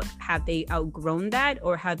figure out, have they outgrown that,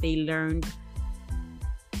 or have they learned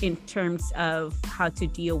in terms of how to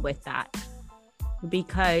deal with that?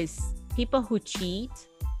 Because people who cheat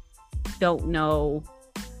don't know,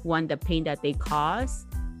 one, the pain that they cause,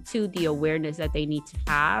 two, the awareness that they need to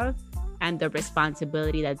have, and the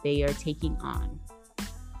responsibility that they are taking on.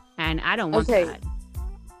 And I don't want that.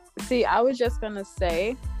 See, I was just gonna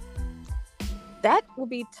say that would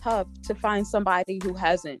be tough to find somebody who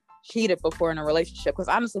hasn't cheated before in a relationship, because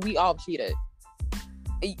honestly, we all cheated.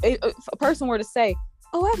 If a person were to say,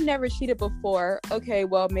 oh, I've never cheated before, okay,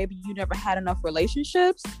 well, maybe you never had enough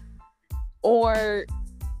relationships, or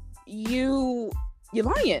you're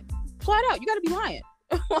lying flat out. You got to be lying.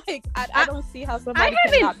 Like, I don't see how somebody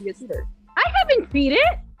cannot be a cheater. I haven't cheated.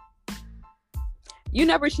 You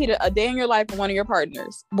never cheated a day in your life with one of your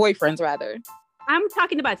partners, boyfriends rather. I'm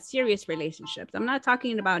talking about serious relationships. I'm not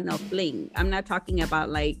talking about no fling. I'm not talking about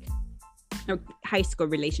like high school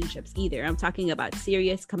relationships either. I'm talking about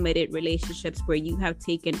serious, committed relationships where you have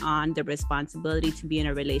taken on the responsibility to be in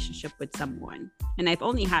a relationship with someone. And I've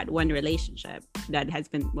only had one relationship that has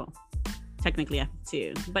been, well, technically I have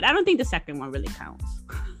two, but I don't think the second one really counts.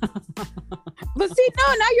 But see,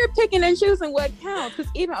 no, now you're picking and choosing what counts.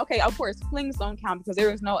 Because even, okay, of course, flings don't count because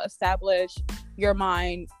there is no established your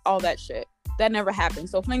mind, all that shit. That never happened.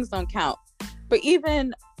 So flings don't count. But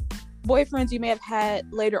even boyfriends you may have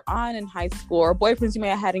had later on in high school, or boyfriends you may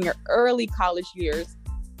have had in your early college years,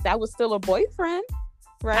 that was still a boyfriend,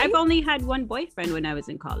 right? I've only had one boyfriend when I was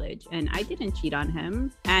in college, and I didn't cheat on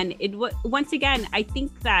him. And it was, once again, I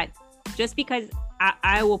think that just because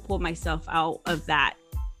I will pull myself out of that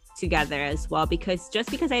together as well, because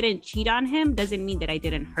just because I didn't cheat on him doesn't mean that I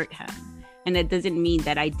didn't hurt him. And it doesn't mean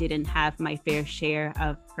that I didn't have my fair share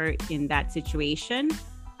of hurt in that situation.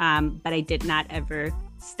 But I did not ever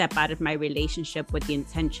step out of my relationship with the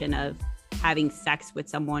intention of having sex with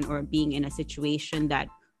someone or being in a situation that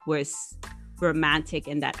was romantic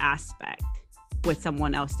in that aspect with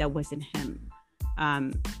someone else that wasn't him.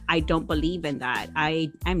 I don't believe in that.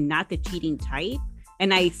 I'm not the cheating type.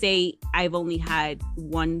 And I say I've only had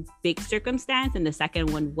one big circumstance and the second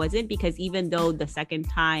one wasn't, because even though the second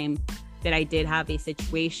time that I did have a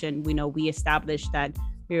situation, we established that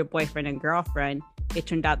we were boyfriend and girlfriend, it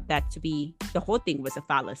turned out that to be, the whole thing was a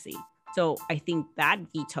fallacy. So I think that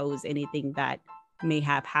vetoes anything that may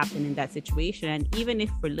have happened in that situation. And even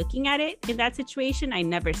if we're looking at it in that situation, I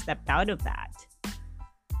never stepped out of that.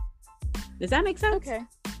 Does that make sense?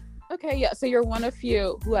 Okay, yeah. So you're one of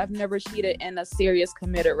few who have never cheated in a serious,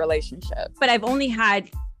 committed relationship. But I've only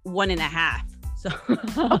had 1.5. So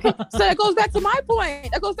okay, so that goes back to my point.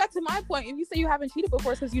 If you say you haven't cheated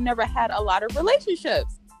before, it's because you never had a lot of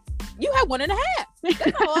relationships. You had 1.5.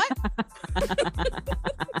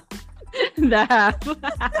 That's not a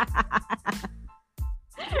lot.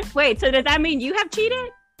 Wait, so does that mean you have cheated?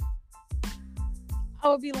 I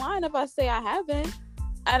would be lying if I say I haven't.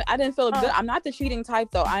 I didn't feel good. I'm not the cheating type,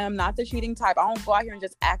 though. I am not the cheating type. I don't go out here and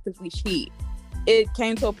just actively cheat. It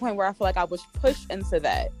came to a point where I feel like I was pushed into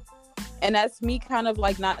that. And that's me kind of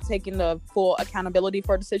like not taking the full accountability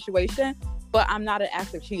for the situation. But I'm not an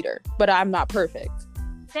active cheater. But I'm not perfect.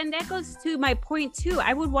 Then that goes to my point too.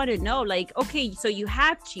 I would want to know, like, okay, so you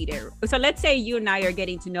have cheated. So let's say you and I are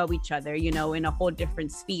getting to know each other, you know, in a whole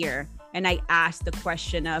different sphere. And I asked the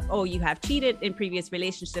question of, oh, you have cheated in previous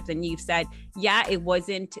relationships. And you've said, yeah, it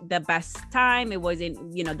wasn't the best time. It wasn't,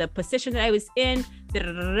 you know, the position that I was in.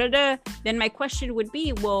 Then my question would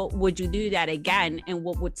be, well, would you do that again? And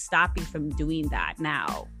what would stop you from doing that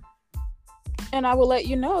now? And I will let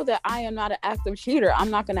you know that I am not an active cheater. I'm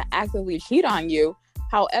not going to actively cheat on you.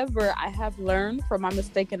 However, I have learned from my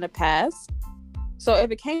mistake in the past. So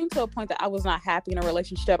if it came to a point that I was not happy in a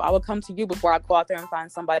relationship, I would come to you before I go out there and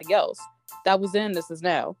find somebody else. That was then, this is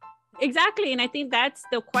now. Exactly. And I think that's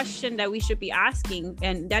the question that we should be asking.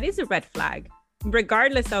 And that is a red flag,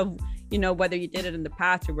 regardless of, you know, whether you did it in the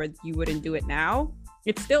past or whether you wouldn't do it now.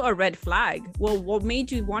 It's still a red flag. Well, what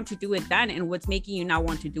made you want to do it then, and what's making you not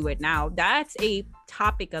want to do it now? That's a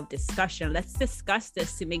topic of discussion. Let's discuss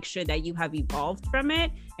this to make sure that you have evolved from it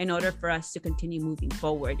in order for us to continue moving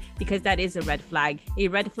forward, because that is a red flag. A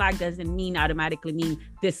red flag doesn't automatically mean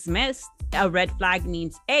dismissed. A red flag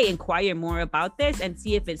means, A, inquire more about this and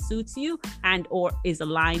see if it suits you and or is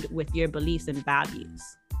aligned with your beliefs and values.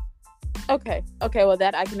 Okay, well,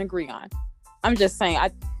 that I can agree on. I'm just saying, I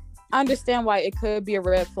understand why it could be a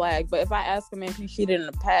red flag, but if I ask him if he cheated in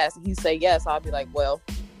the past and he say yes, I'll be like, well,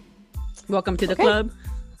 welcome to the club.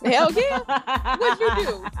 Hell yeah. What'd you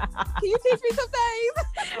do? Can you teach me some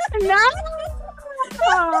things? No.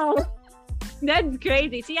 Oh, that's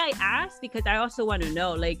crazy. See, I asked because I also want to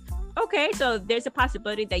know, like, okay, so there's a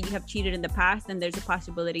possibility that you have cheated in the past, and there's a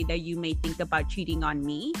possibility that you may think about cheating on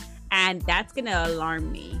me. And that's going to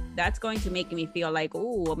alarm me. That's going to make me feel like,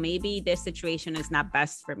 oh, well, maybe this situation is not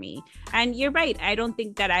best for me. And you're right. I don't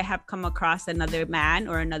think that I have come across another man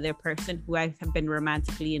or another person who I have been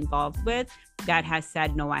romantically involved with that has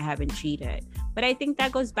said, no, I haven't cheated. But I think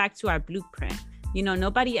that goes back to our blueprint. You know,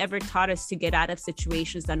 nobody ever taught us to get out of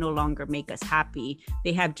situations that no longer make us happy.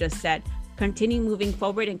 They have just said, continue moving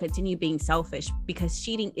forward and continue being selfish, because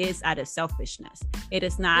cheating is out of selfishness. It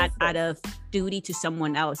is not out of duty to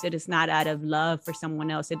someone else. It is not out of love for someone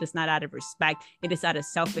else. It is not out of respect. It is out of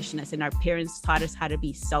selfishness. And our parents taught us how to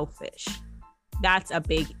be selfish. That's a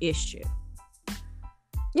big issue.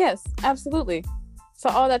 Yes, absolutely. So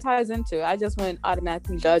all that ties into, I just wouldn't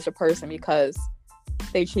automatically judge a person because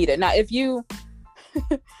they cheated. Now, if you,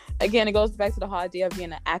 again, it goes back to the whole idea of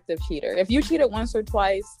being an active cheater. If you cheated once or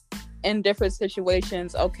twice in different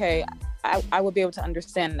situations, okay, I would be able to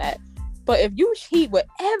understand that. But if you cheat with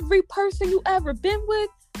every person you ever been with,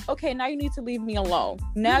 okay, now you need to leave me alone.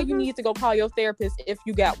 Now you need to go call your therapist if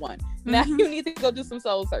you got one. Now you need to go do some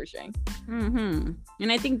soul searching. And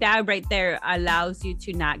I think that right there allows you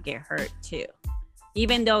to not get hurt too.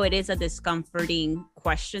 Even though it is a discomforting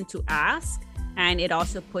question to ask, and it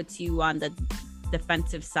also puts you on the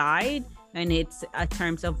defensive side, and it's a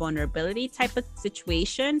terms of vulnerability type of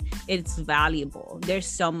situation, it's valuable. There's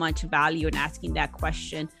so much value in asking that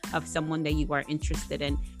question of someone that you are interested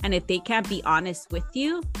in. And if they can't be honest with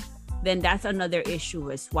you, then that's another issue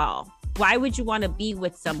as well. Why would you want to be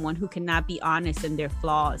with someone who cannot be honest in their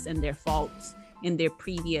flaws and their faults in their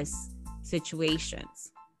previous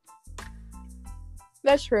situations?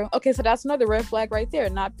 That's true. Okay, so that's another red flag right there,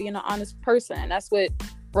 not being an honest person. And that's with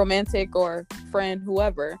romantic or friend,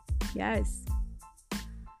 whoever. Yes.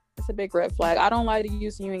 It's a big red flag. I don't lie to you,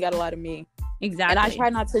 so you ain't got to lie to me. Exactly. And I try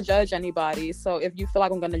not to judge anybody. So if you feel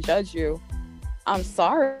like I'm going to judge you, I'm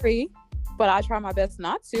sorry, but I try my best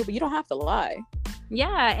not to, but you don't have to lie.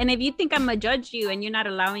 Yeah. And if you think I'm going to judge you and you're not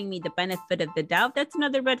allowing me the benefit of the doubt, that's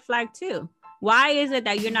another red flag too. Why is it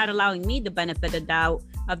that you're not allowing me the benefit of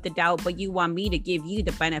the doubt, but you want me to give you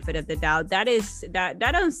the benefit of the doubt? That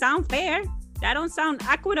doesn't sound fair. That don't sound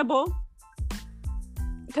equitable.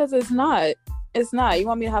 Because it's not. It's not. You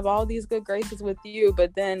want me to have all these good graces with you,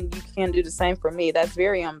 but then you can't do the same for me. That's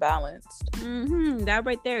very unbalanced. That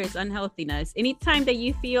right there is unhealthiness. Anytime that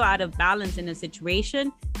you feel out of balance in a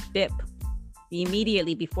situation, dip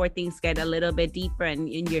immediately before things get a little bit deeper and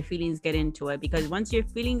your feelings get into it. Because once your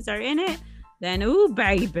feelings are in it, then ooh,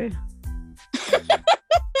 baby.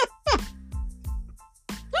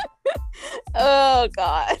 Oh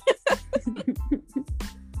God.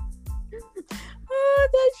 Oh,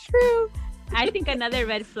 that's true. I think another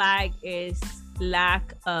red flag is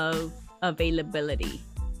lack of availability.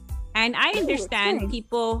 And I understand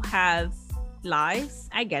people have lives.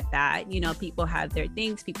 I get that. You know, people have their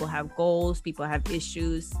things, people have goals, people have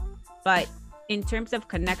issues. But in terms of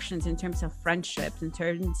connections, in terms of friendships, in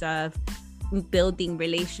terms of building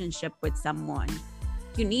relationship with someone,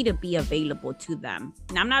 you need to be available to them.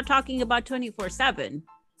 And I'm not talking about 24/7.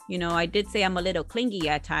 You know, I did say I'm a little clingy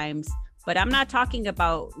at times, but I'm not talking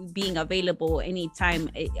about being available anytime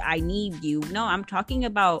I need you. No, I'm talking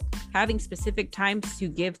about having specific times to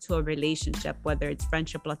give to a relationship, whether it's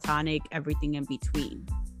friendship, platonic, everything in between.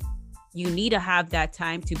 You need to have that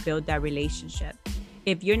time to build that relationship.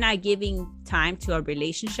 If you're not giving time to a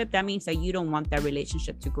relationship, that means that you don't want that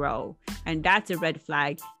relationship to grow. And that's a red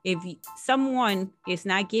flag. If someone is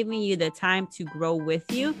not giving you the time to grow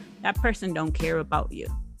with you, that person don't care about you.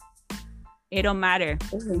 It don't matter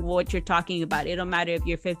what you're talking about. It don't matter if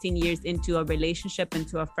you're 15 years into a relationship,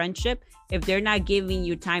 into a friendship. If they're not giving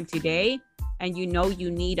you time today, and you know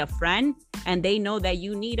you need a friend, and they know that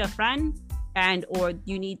you need a friend, and or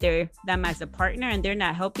you need them as a partner, and they're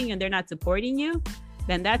not helping and they're not supporting you,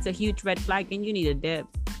 then that's a huge red flag, and you need a dip.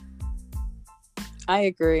 I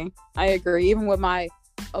agree. Even with my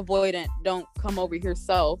avoidant, don't come over here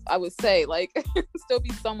self, I would say, like, still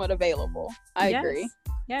be somewhat available. I agree.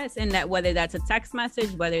 Yes, and that whether that's a text message,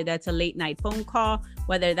 whether that's a late night phone call,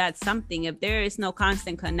 whether that's something, if there is no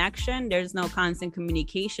constant connection, there's no constant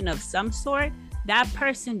communication of some sort, that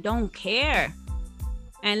person don't care.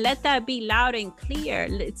 And let that be loud and clear.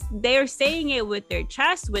 They're saying it with their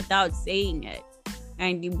chest without saying it.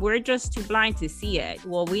 And we're just too blind to see it.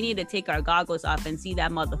 Well, we need to take our goggles off and see that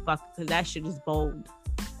motherfucker, because that shit is bold.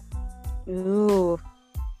 Ooh.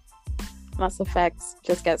 Lots of facts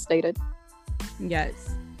just got stated.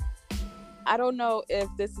 Yes. I don't know if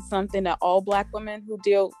this is something that all Black women who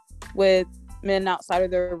deal with men outside of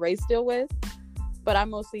their race deal with, but I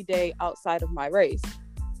mostly date outside of my race.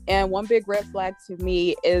 And one big red flag to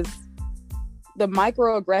me is the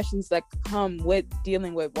microaggressions that come with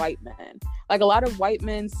dealing with white men. Like, a lot of white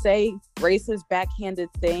men say racist, backhanded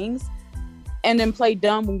things and then play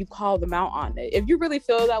dumb when you call them out on it. If you really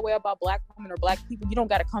feel that way about Black women or Black people, you don't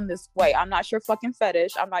got to come this way. I'm not your fucking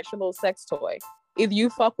fetish. I'm not your little sex toy. Either you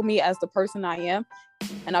fuck with me as the person I am,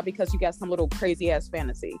 and not because you got some little crazy ass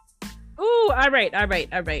fantasy. Ooh, all right.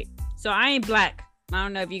 So I ain't Black. I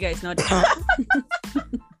don't know if you guys know that.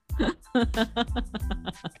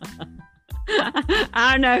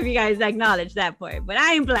 I don't know if you guys acknowledge that part, but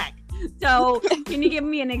I ain't Black. So can you give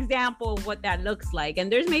me an example of what that looks like?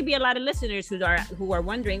 And there's maybe a lot of listeners who are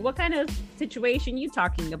wondering what kind of situation you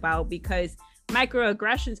talking about, because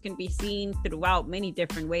microaggressions can be seen throughout many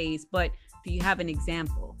different ways. But do you have an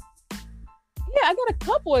example? Yeah, I got a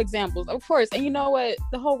couple examples, of course. And you know what?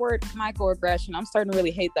 The whole word microaggression, I'm starting to really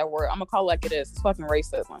hate that word. I'm gonna call it like it is. It's fucking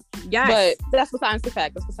racism. Yes. But that's besides the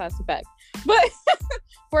fact. But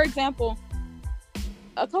for example,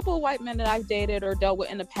 a couple of white men that I've dated or dealt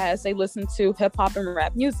with in the past, they listen to hip hop and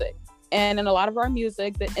rap music. And in a lot of our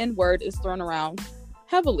music, the N-word is thrown around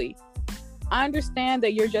heavily. I understand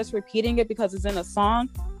that you're just repeating it because it's in a song,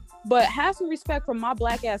 but have some respect for my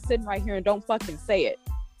Black ass sitting right here and don't fucking say it.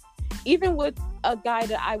 Even with a guy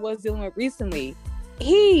that I was dealing with recently,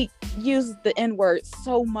 he used the N-word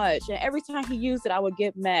so much. And every time he used it, I would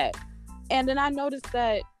get mad. And then I noticed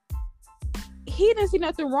that he didn't see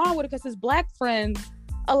nothing wrong with it because his Black friends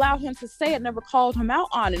allowed him to say it, never called him out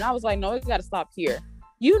on it. And I was like, no, you got to stop here.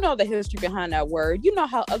 You know the history behind that word. You know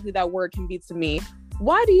how ugly that word can be to me.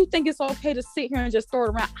 Why do you think it's okay to sit here and just throw it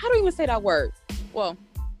around? I don't even say that word. Well,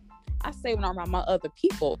 I say when I'm around my other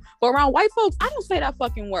people, but around white folks, I don't say that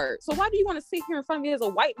fucking word. So why do you want to sit here in front of me as a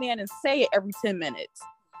white man and say it every 10 minutes?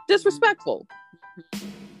 Disrespectful.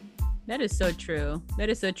 That is so true.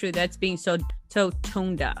 That's being so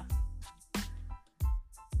toned down.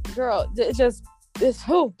 Girl, this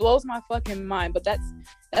blows my fucking mind. But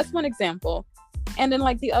that's one example. And then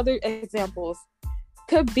like the other examples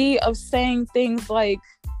could be of saying things like,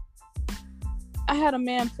 I had a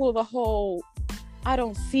man pull the whole I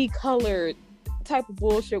don't see color type of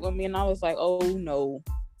bullshit with me, and I was like, oh no,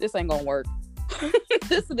 this ain't gonna work.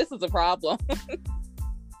 this is a problem.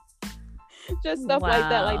 Just stuff like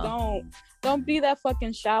that. Like, don't be that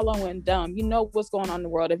fucking shallow and dumb. You know what's going on in the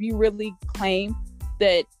world. If you really claim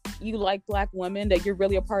that you like Black women, that you're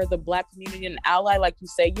really a part of the Black community and ally like you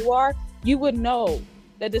say you are, you would know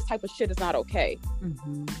that this type of shit is not okay.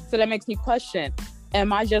 Mm-hmm. So that makes me question,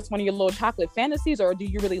 am I just one of your little chocolate fantasies, or do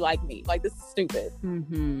you really like me? Like, this is stupid.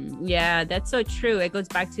 Yeah, that's so true. It goes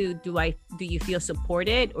back to, do you feel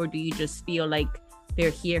supported, or do you just feel like they're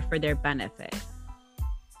here for their benefit?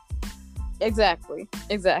 Exactly.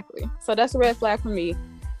 So that's a red flag for me.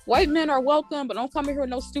 White men are welcome, but don't come in here with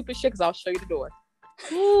no stupid shit, because I'll show you the door.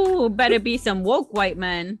 Ooh, better be some woke white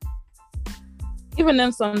men. Even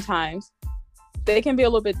them, sometimes they can be a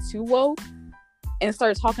little bit too woke and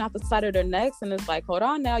start talking out the side of their necks, and it's like, hold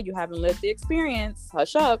on now, you haven't lived the experience.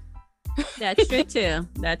 Hush up. That's true too.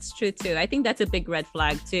 I think that's a big red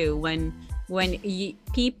flag too, when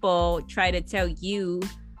people try to tell you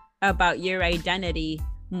about your identity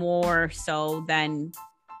more so than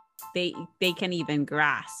they can even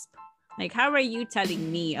grasp. Like, how are you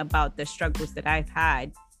telling me about the struggles that I've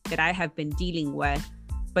had, that I have been dealing with,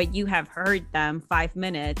 but you have heard them 5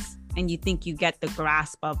 minutes and you think you get the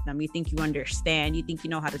grasp of them, you think you understand, you think you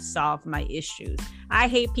know how to solve my issues? I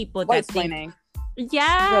hate people that think,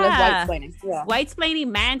 white-splaining,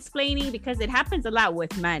 mansplaining, because it happens a lot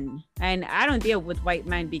with men, and I don't deal with white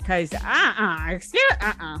men because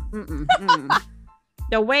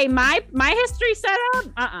the way my history set up,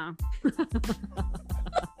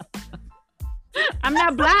 I'm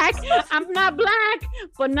not black,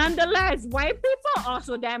 but nonetheless, white people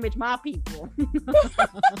also damage my people.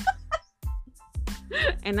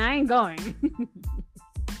 And I ain't going.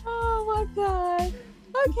 Oh my God.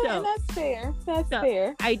 Okay, so, that's fair. That's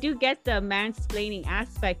fair. I do get the mansplaining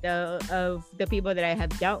aspect of the people that I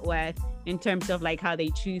have dealt with, in terms of like how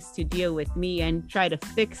they choose to deal with me and try to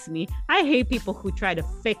fix me. I hate people who try to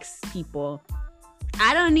fix people.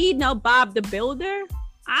 I don't need no Bob the Builder.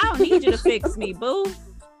 I don't need you to fix me, boo.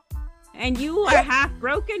 And you are half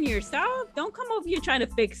broken yourself. Don't come over here trying to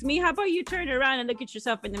fix me. How about you turn around and look at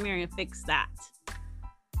yourself in the mirror and fix that?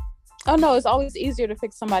 Oh no, it's always easier to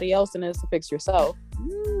fix somebody else than it is to fix yourself.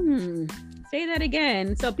 Say that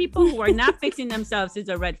again. So people who are not fixing themselves is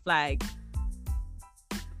a red flag.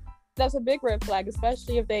 That's a big red flag,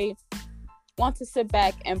 especially if they want to sit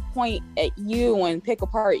back and point at you and pick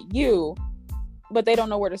apart you, but they don't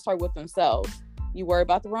know where to start with themselves. You worry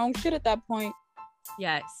about the wrong shit at that point.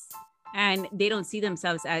 Yes. And they don't see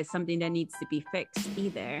themselves as something that needs to be fixed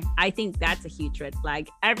either. I think that's a huge red flag.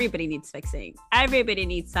 Everybody needs fixing. Everybody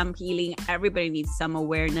needs some healing. Everybody needs some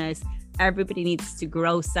awareness. Everybody needs to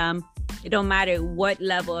grow some. It don't matter what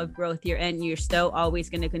level of growth you're in, you're still always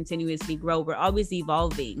going to continuously grow. We're always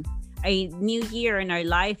evolving. A new year in our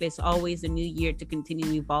life is always a new year to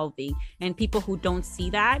continue evolving. And people who don't see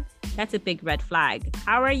that, that's a big red flag.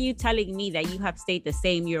 How are you telling me that you have stayed the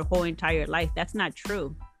same your whole entire life? That's not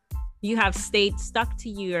true. You have stayed stuck to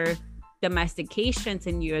your domestications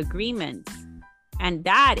and your agreements. And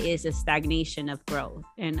that is a stagnation of growth.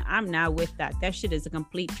 And I'm not with that. That shit is a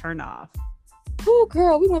complete turnoff. Ooh,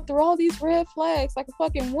 girl, we went through all these red flags like a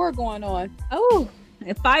fucking war going on. Oh,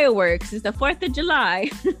 fireworks. It's the 4th of July.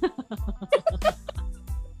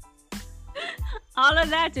 All of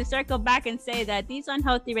that to circle back and say that these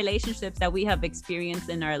unhealthy relationships that we have experienced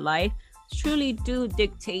in our life truly do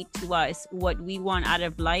dictate to us what we want out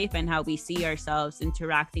of life and how we see ourselves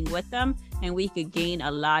interacting with them, and we could gain a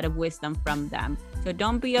lot of wisdom from them. So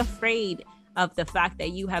don't be afraid of the fact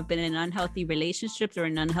that you have been in unhealthy relationships or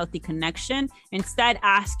an unhealthy connection. Instead,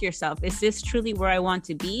 ask yourself, is this truly where I want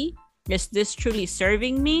to be? Is this truly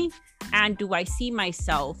serving me? And do I see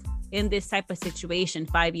myself in this type of situation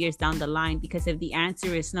 5 years down the line? Because if the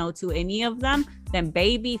answer is no to any of them, then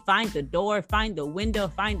baby, find the door, find the window,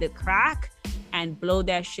 find the crack, and blow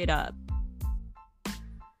that shit up.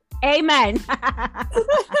 Amen.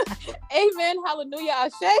 Amen. Hallelujah.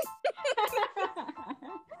 Ashe.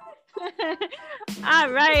 All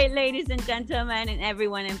right, ladies and gentlemen, and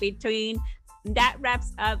everyone in between, that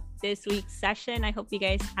wraps up this week's session. I hope you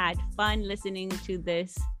guys had fun listening to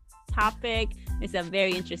this topic. It's a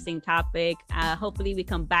very interesting topic. Hopefully we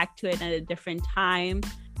come back to it at a different time.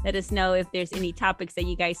 Let us know if there's any topics that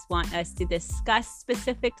you guys want us to discuss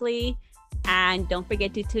specifically. And don't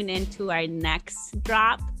forget to tune in to our next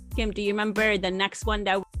drop. Kim, do you remember the next one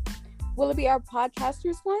that... Will it be our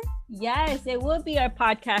podcasters one? Yes, it will be our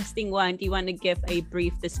podcasting one. Do you want to give a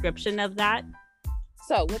brief description of that?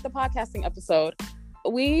 So with the podcasting episode,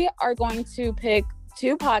 we are going to pick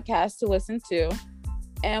 2 podcasts to listen to,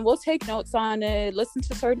 and we'll take notes on it, listen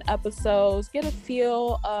to certain episodes, get a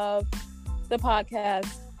feel of the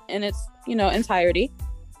podcast in its, entirety.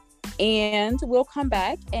 And we'll come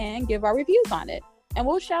back and give our reviews on it. And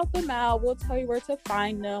we'll shout them out. We'll tell you where to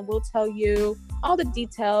find them. We'll tell you all the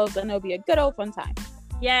details, and it'll be a good old fun time.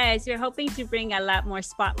 Yes, we're hoping to bring a lot more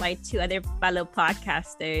spotlight to other fellow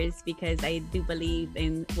podcasters because we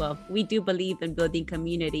do believe in building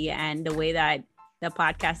community, and the way that the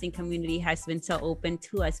podcasting community has been so open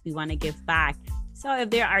to us, we want to give back. So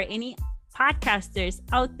if there are any podcasters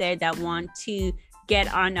out there that want to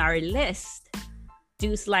get on our list,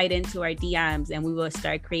 do slide into our DMs and we will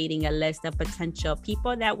start creating a list of potential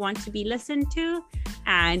people that want to be listened to.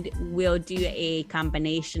 And we'll do a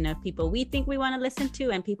combination of people we think we want to listen to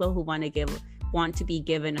and people who want to be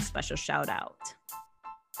given a special shout out.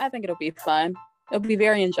 I think it'll be fun. It'll be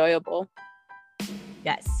very enjoyable.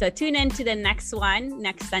 Yes. So tune in to the next one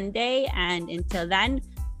next Sunday. And until then,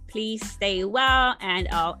 please stay well. And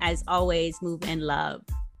as always, move in love.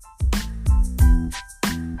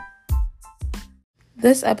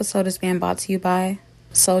 This episode is being brought to you by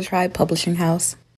Soul Tribe Publishing House.